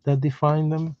that define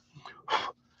them.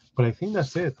 But I think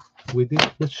that's it. We did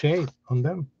the shade on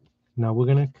them. Now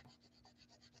why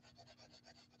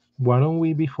don't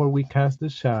we, before we cast the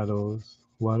shadows,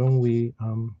 why don't we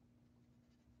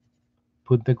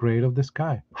put the grade of the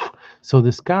sky? So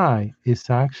the sky is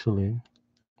actually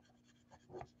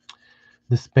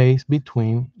the space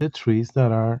between the trees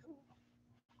that are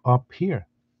up here,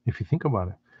 if you think about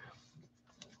it.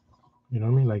 You know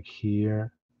what I mean? Like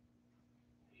here,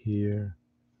 here,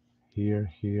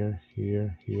 here,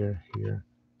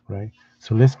 right?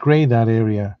 So let's grade that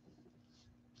area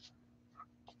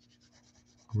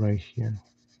right here.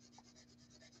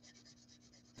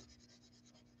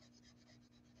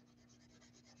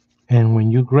 And when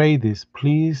you grade this,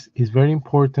 please, it's very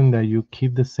important that you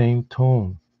keep the same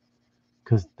tone,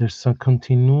 because there's a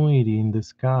continuity in the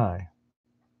sky.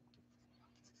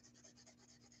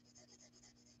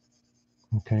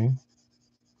 Okay,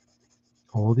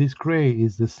 all this gray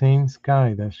is the same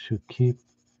sky that should keep.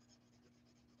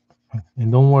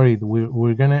 And don't worry,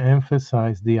 we're gonna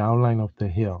emphasize the outline of the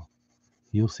hill.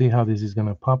 You'll see how this is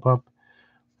gonna pop up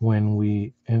when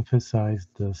we emphasize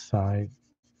the side,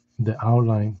 the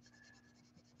outline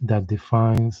that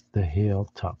defines the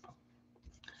hilltop.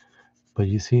 But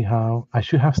you see how I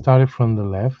should have started from the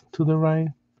left to the right,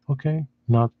 okay?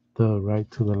 Not the right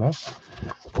to the left,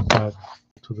 but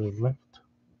to the left.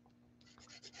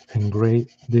 And grade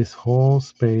this whole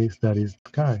space that is the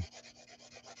sky.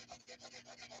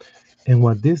 And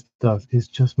what this does is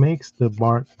just makes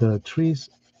the trees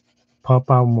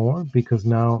pop out more, because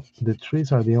now the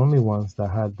trees are the only ones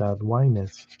that had that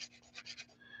whiteness.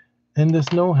 And the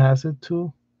snow has it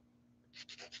too.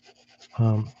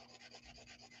 Um,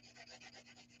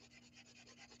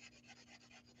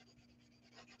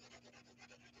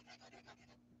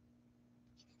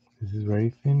 this is very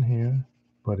thin here,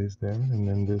 but it's there. And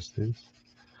then there's this.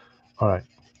 All right,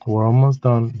 we're almost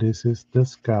done. This is the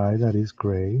sky that is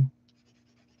gray.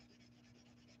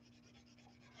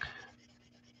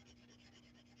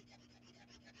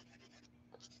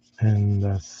 And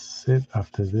that's it.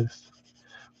 After this,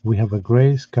 we have a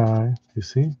gray sky. You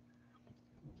see?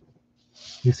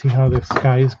 You see how the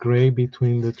sky is gray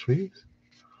between the trees?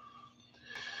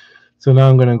 So now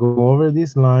I'm going to go over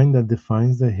this line that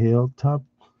defines the hilltop.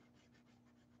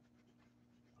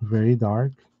 Very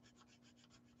dark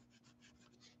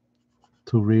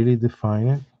to really define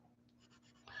it.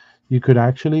 You could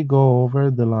actually go over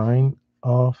the line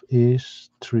of each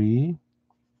tree,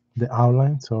 the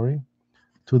outline, sorry,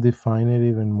 to define it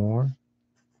even more.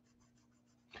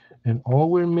 And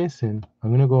all we're missing, I'm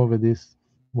going to go over this,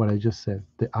 what I just said,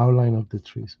 the outline of the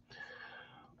trees.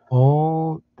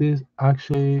 All this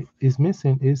actually is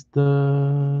missing is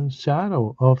the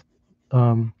shadow of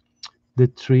the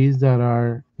trees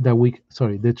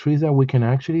the trees that we can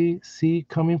actually see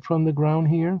coming from the ground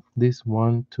here. This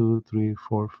 1, 2, 3,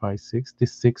 4, 5, 6,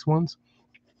 these 6 ones.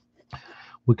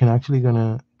 We can actually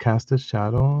gonna cast a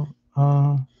shadow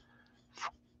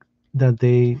that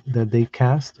they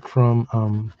cast from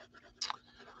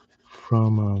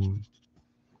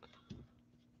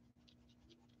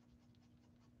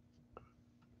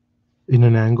in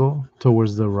an angle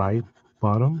towards the right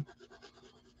bottom.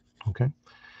 Okay,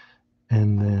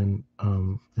 and then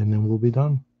we'll be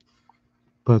done.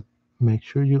 But make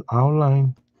sure you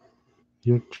outline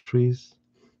your trees.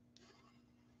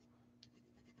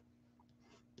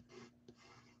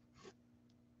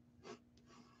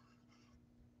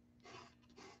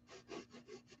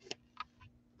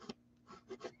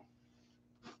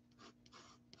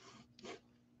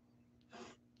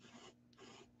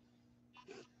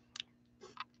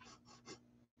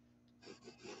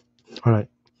 All right,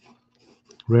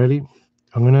 ready?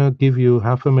 I'm gonna give you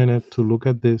half a minute to look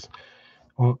at this.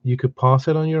 You could pause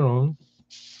it on your own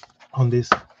on this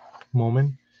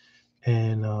moment,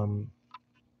 and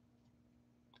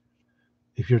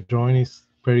if your drawing is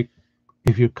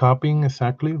if you're copying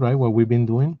exactly right what we've been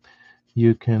doing,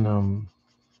 you can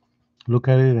look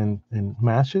at it and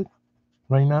match it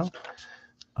right now.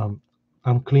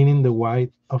 I'm cleaning the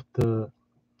white of the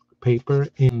paper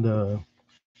in the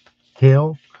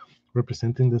hill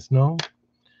representing the snow.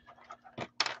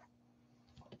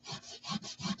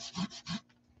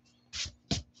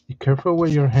 Be careful where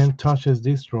your hand touches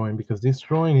this drawing, because this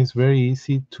drawing is very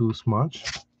easy to smudge.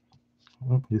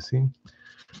 You see,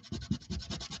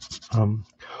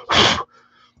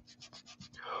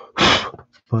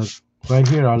 but right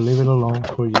here I'll leave it alone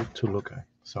for you to look at.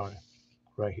 Sorry,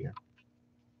 right here.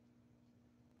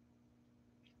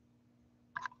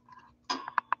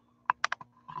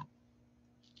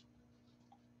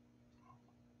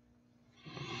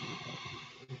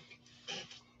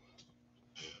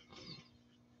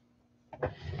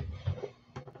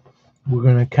 We're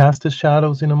gonna cast the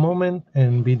shadows in a moment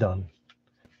and be done.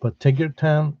 But take your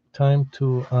time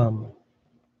to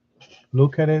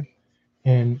look at it.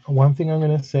 And one thing I'm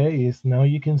gonna say is now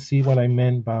you can see what I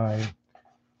meant by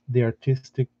the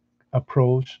artistic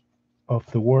approach of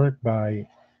the work, by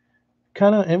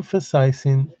kind of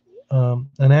emphasizing an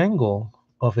angle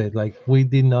of it. Like we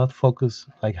did not focus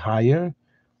like higher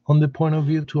on the point of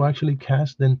view to actually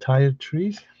cast the entire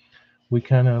trees. We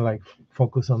kind of like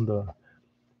focus on the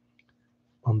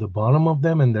bottom of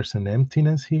them, and there's an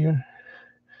emptiness here.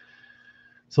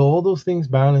 So all those things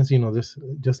balance. There's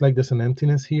just like there's an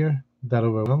emptiness here that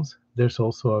overwhelms. There's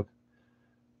also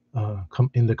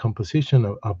in the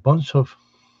composition a bunch of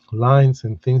lines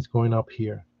and things going up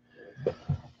here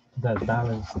that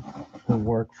balance will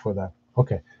work for that.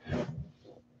 Okay.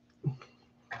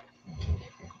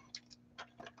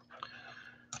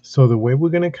 So the way we're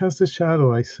going to cast the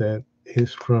shadow, I said,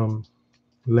 is from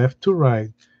left to right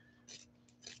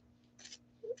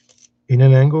in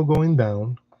an angle going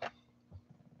down,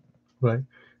 right?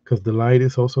 Because the light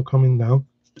is also coming down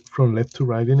from left to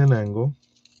right in an angle.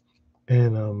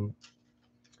 And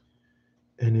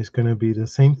it's going to be the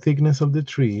same thickness of the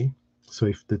tree. So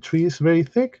if the tree is very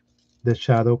thick, the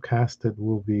shadow casted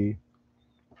will be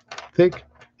thick.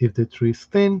 If the tree is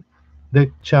thin,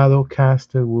 the shadow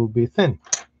casted will be thin.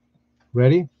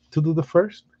 Ready to do the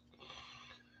first?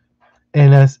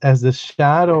 And as uh, the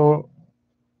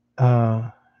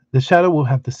shadow will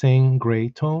have the same gray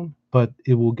tone, but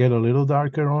it will get a little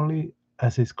darker only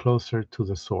as it's closer to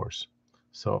the source.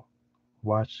 So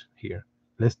watch here.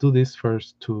 Let's do this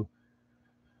first two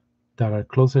that are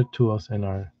closer to us and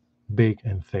are big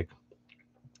and thick.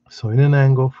 So in an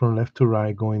angle from left to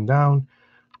right going down,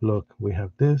 look, we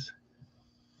have this.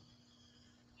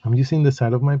 I'm using the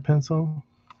side of my pencil.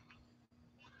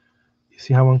 You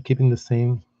see how I'm keeping the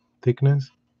same thickness?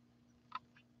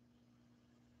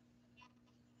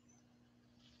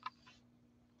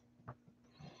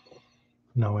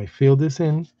 Now I fill this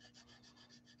in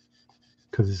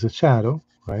because it's a shadow,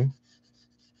 right?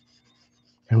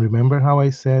 And remember how I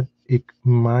said it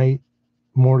might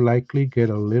more likely get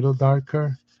a little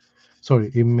darker?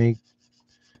 Sorry,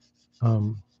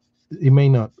 um, it may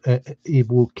not. It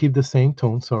will keep the same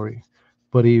tone, sorry,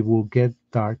 but it will get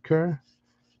darker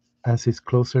as it's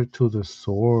closer to the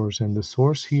source. And the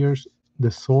source here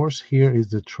is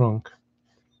the trunk.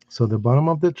 So the bottom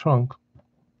of the trunk,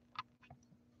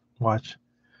 watch,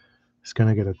 it's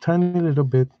gonna get a tiny little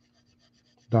bit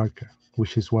darker,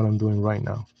 which is what I'm doing right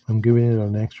now. I'm giving it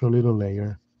an extra little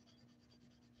layer,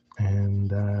 and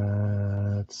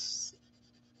that's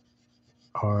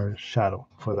our shadow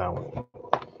for that one.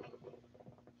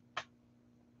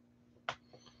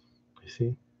 You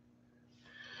see?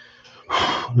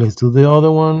 Let's do the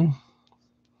other one.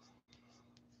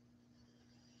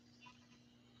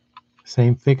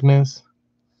 Same thickness.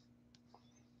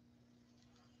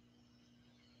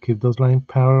 Keep those lines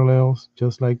parallels,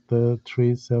 just like the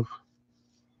tree itself.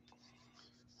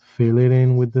 Fill it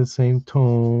in with the same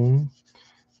tone,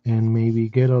 and maybe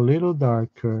get a little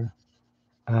darker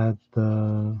at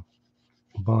the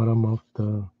bottom of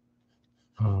the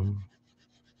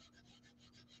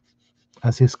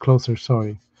as it's closer,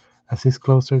 sorry, as it's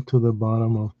closer to the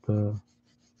bottom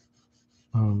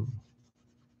um,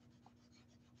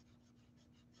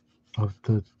 of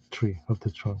the tree, of the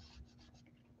trunk.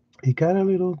 It got a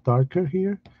little darker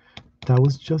here. That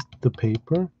was just the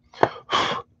paper.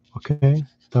 Okay,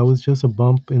 that was just a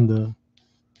bump in the,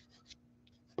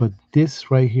 but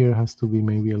this right here has to be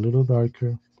maybe a little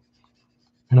darker.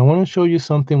 And I want to show you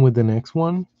something with the next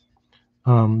one.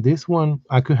 This one,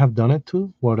 I could have done it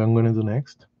too, what I'm going to do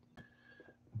next.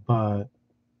 But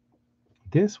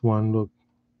this one, look,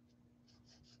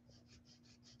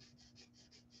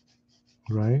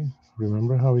 right?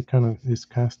 Remember how it kind of is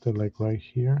casted like right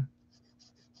here?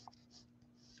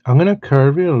 I'm going to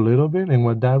curve it a little bit. And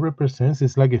what that represents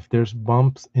is like if there's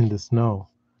bumps in the snow.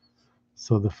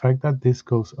 So the fact that this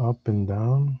goes up and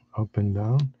down,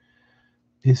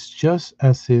 it's just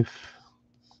as if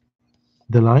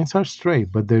the lines are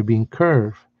straight, but they're being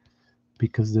curved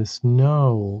because the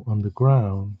snow on the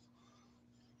ground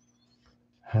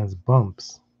has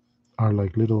bumps, are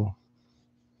like little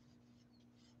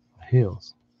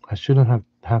hills. I shouldn't have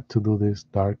had to do this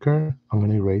darker. I'm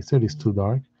going to erase it. It's too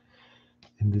dark.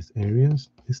 In these areas,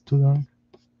 it's too dark.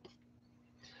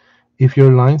 If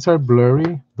your lines are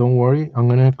blurry, don't worry. I'm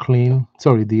going to clean,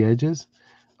 sorry, the edges.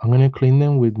 I'm going to clean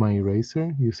them with my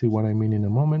eraser. You see what I mean in a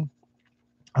moment.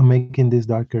 I'm making this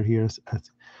darker here,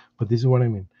 but this is what I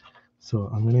mean. So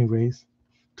I'm going to erase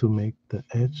to make the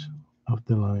edge of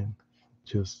the line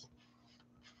just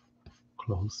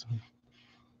closer.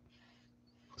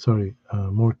 Sorry,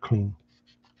 more clean.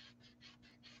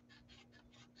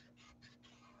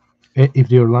 If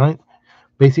your line,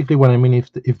 basically what I mean,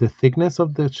 if the thickness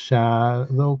of the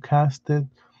shadow casted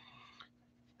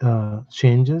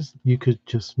changes, you could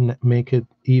just make it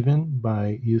even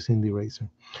by using the eraser.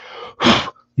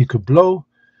 You could blow,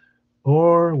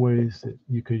 or where is it?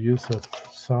 You could use a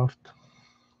soft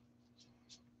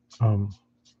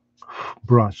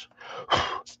brush.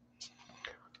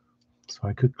 So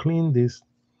I could clean these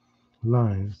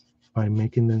lines by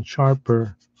making them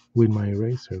sharper with my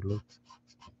eraser. Look.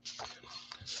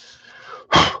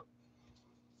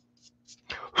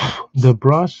 The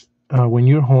brush, when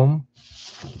you're home,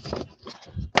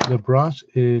 the brush,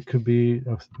 it could be,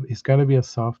 it's got to be a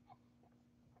soft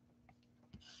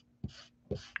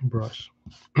brush.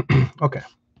 Okay,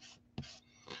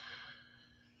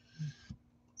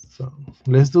 so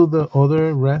let's do the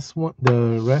other rest one,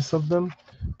 the rest of them,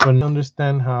 but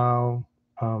understand how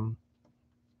um,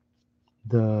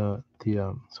 the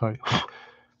sorry,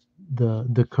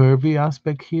 the curvy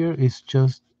aspect here is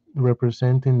just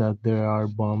representing that there are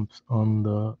bumps on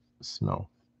the snow.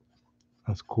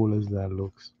 As cool as that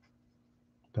looks,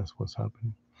 that's what's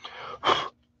happening.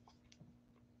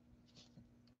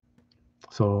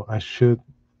 So I should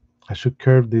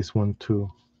curve this one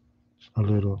too a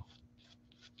little.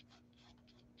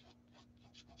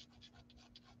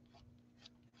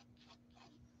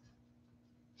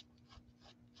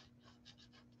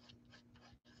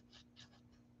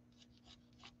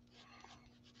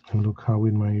 And look how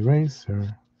with my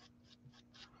eraser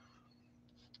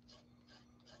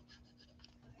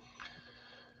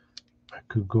I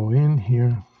could go in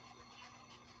here,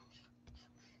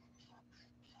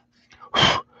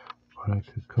 or I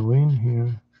could go in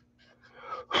here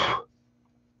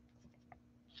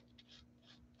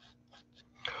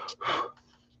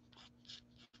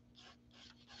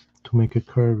to make it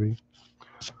curvy.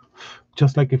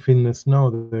 Just like if in the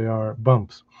snow there are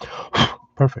bumps.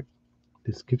 Perfect.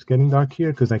 This keeps getting dark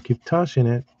here because I keep touching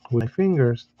it with my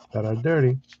fingers that are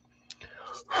dirty.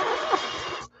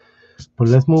 But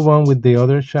let's move on with the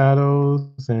other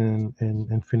shadows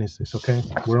and finish this, okay?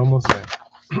 We're almost there.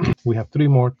 We have 3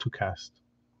 more to cast.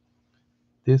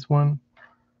 This one,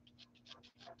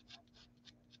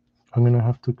 I'm gonna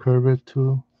have to curve it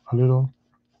too a little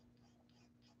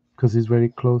because it's very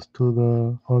close to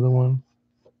the other one.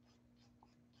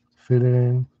 Fill it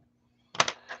in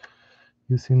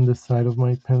using the side of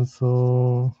my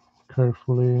pencil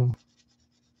carefully,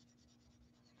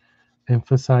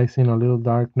 emphasizing a little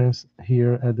darkness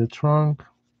here at the trunk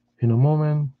in a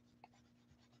moment.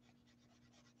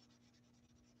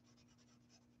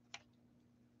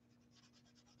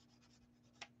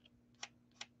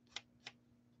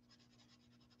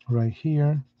 Right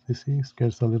here, you see, it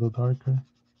gets a little darker.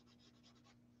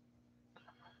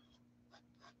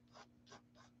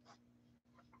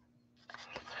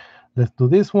 Let's do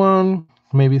this one,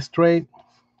 maybe straight,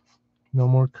 no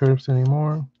more curves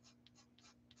anymore.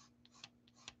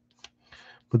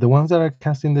 But the ones that are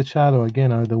casting the shadow,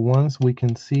 again, are the ones we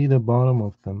can see the bottom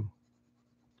of them.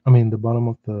 I mean, the bottom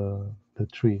of the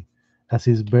tree as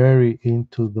it's buried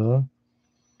into the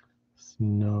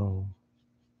snow.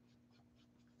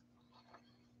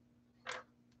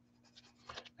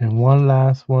 And one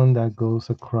last one that goes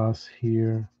across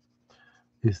here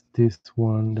is this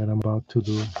one that I'm about to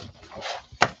do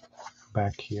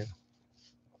back here.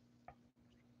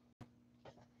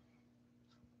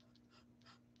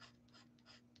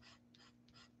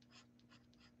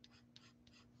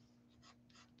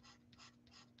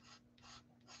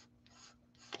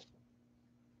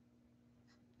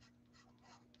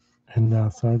 And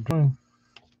that's our drawing.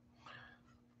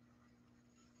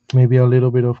 Maybe a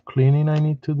little bit of cleaning I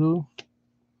need to do.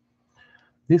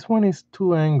 This one is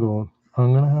too angled.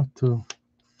 I'm gonna have to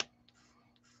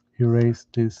erase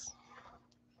this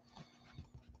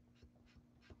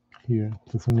here.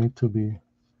 Doesn't need to be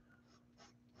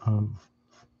um,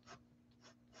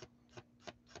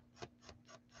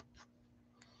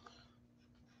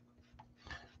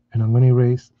 and I'm gonna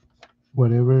erase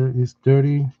whatever is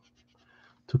dirty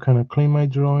to kind of clean my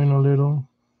drawing a little.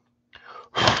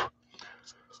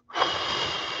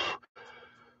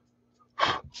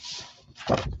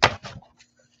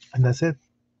 And that's it.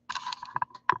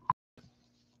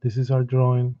 This is our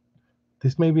drawing.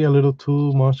 This may be a little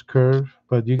too much curve,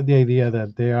 but you get the idea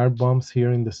that there are bumps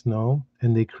here in the snow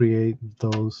and they create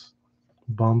those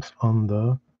bumps on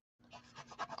the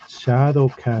shadow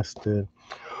casted.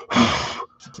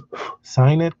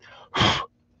 Sign it.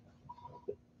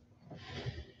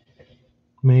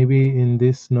 Maybe in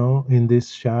this snow, in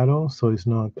this shadow, so it's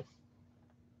not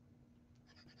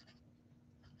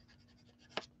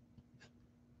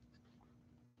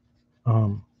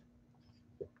um,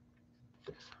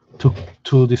 too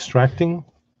too distracting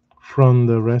from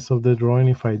the rest of the drawing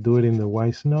if I do it in the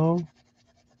white snow.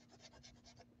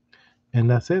 And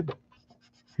that's it.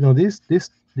 You know, this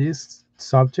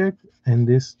subject and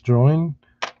this drawing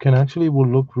can actually will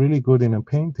look really good in a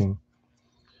painting.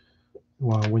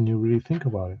 Well, when you really think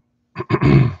about it.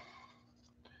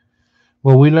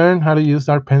 Well, we learned how to use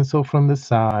our pencil from the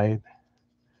side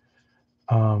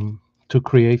to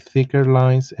create thicker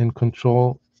lines and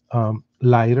control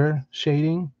lighter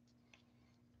shading,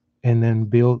 and then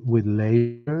build with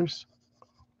layers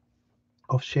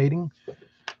of shading.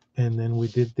 And then we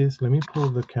did this. Let me pull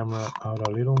the camera out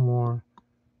a little more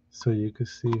So you can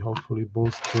see hopefully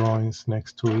both drawings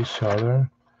next to each other.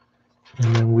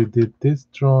 And then we did this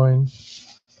drawing,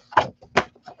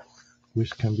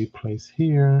 which can be placed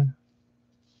here.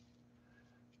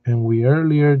 And we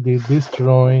earlier did this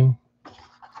drawing.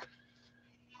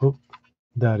 Oh,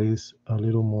 that is a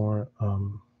little more,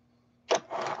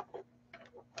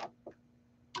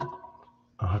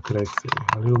 how could I say,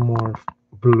 a little more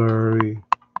blurry,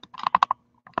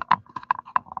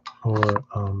 or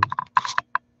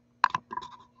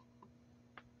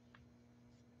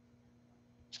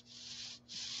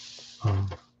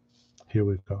here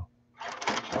we go.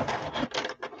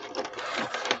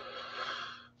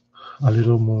 A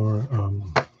little more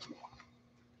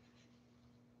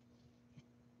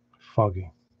foggy.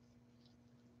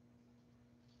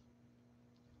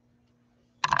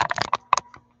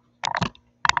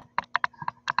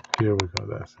 Here we go.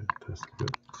 That's it. That's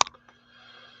good.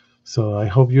 So I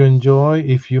hope you enjoy.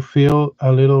 If you feel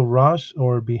a little rushed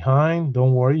or behind,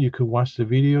 don't worry. You could watch the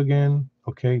video again.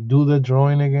 Okay, do the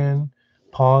drawing again,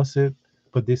 pause it.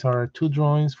 But these are our two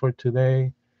drawings for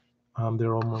today.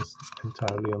 They're almost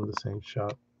entirely on the same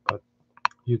shot, but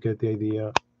you get the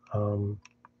idea.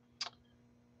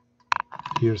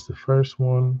 Here's the first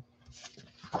one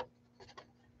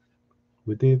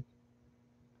we did.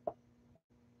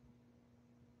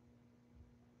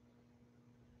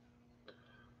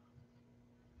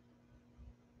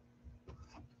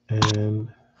 And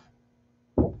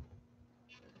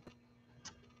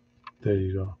there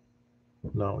you go.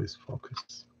 Now it's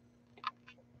focused.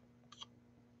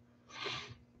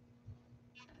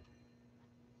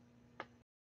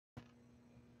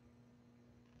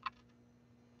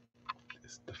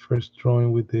 It's the first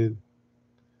drawing we did.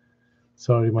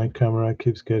 Sorry, my camera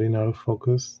keeps getting out of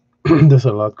focus. There's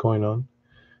a lot going on.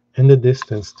 And the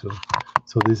distance too.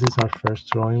 So this is our first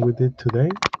drawing we did today.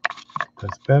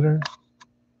 That's better.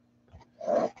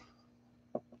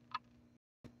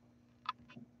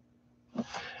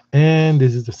 And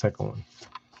this is the second one.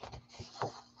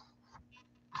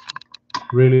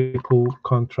 Really cool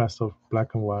contrast of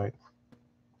black and white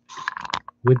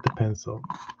with the pencil.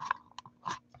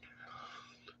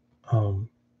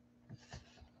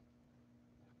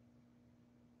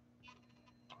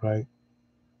 Right.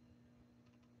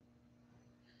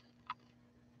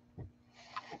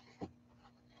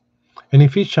 And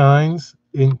if it shines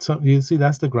in some, you see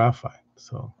that's the graphite.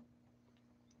 So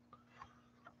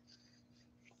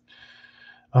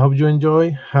I hope you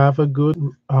enjoy. Have a good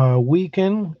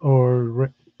weekend,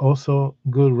 or also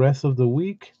good rest of the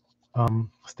week.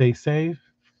 Stay safe,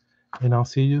 and I'll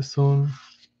see you soon.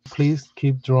 Please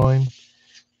keep drawing,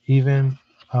 even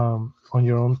on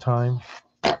your own time.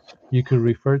 You could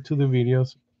refer to the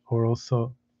videos or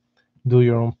also do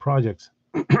your own projects.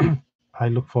 I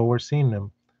look forward to seeing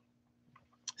them.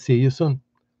 See you soon.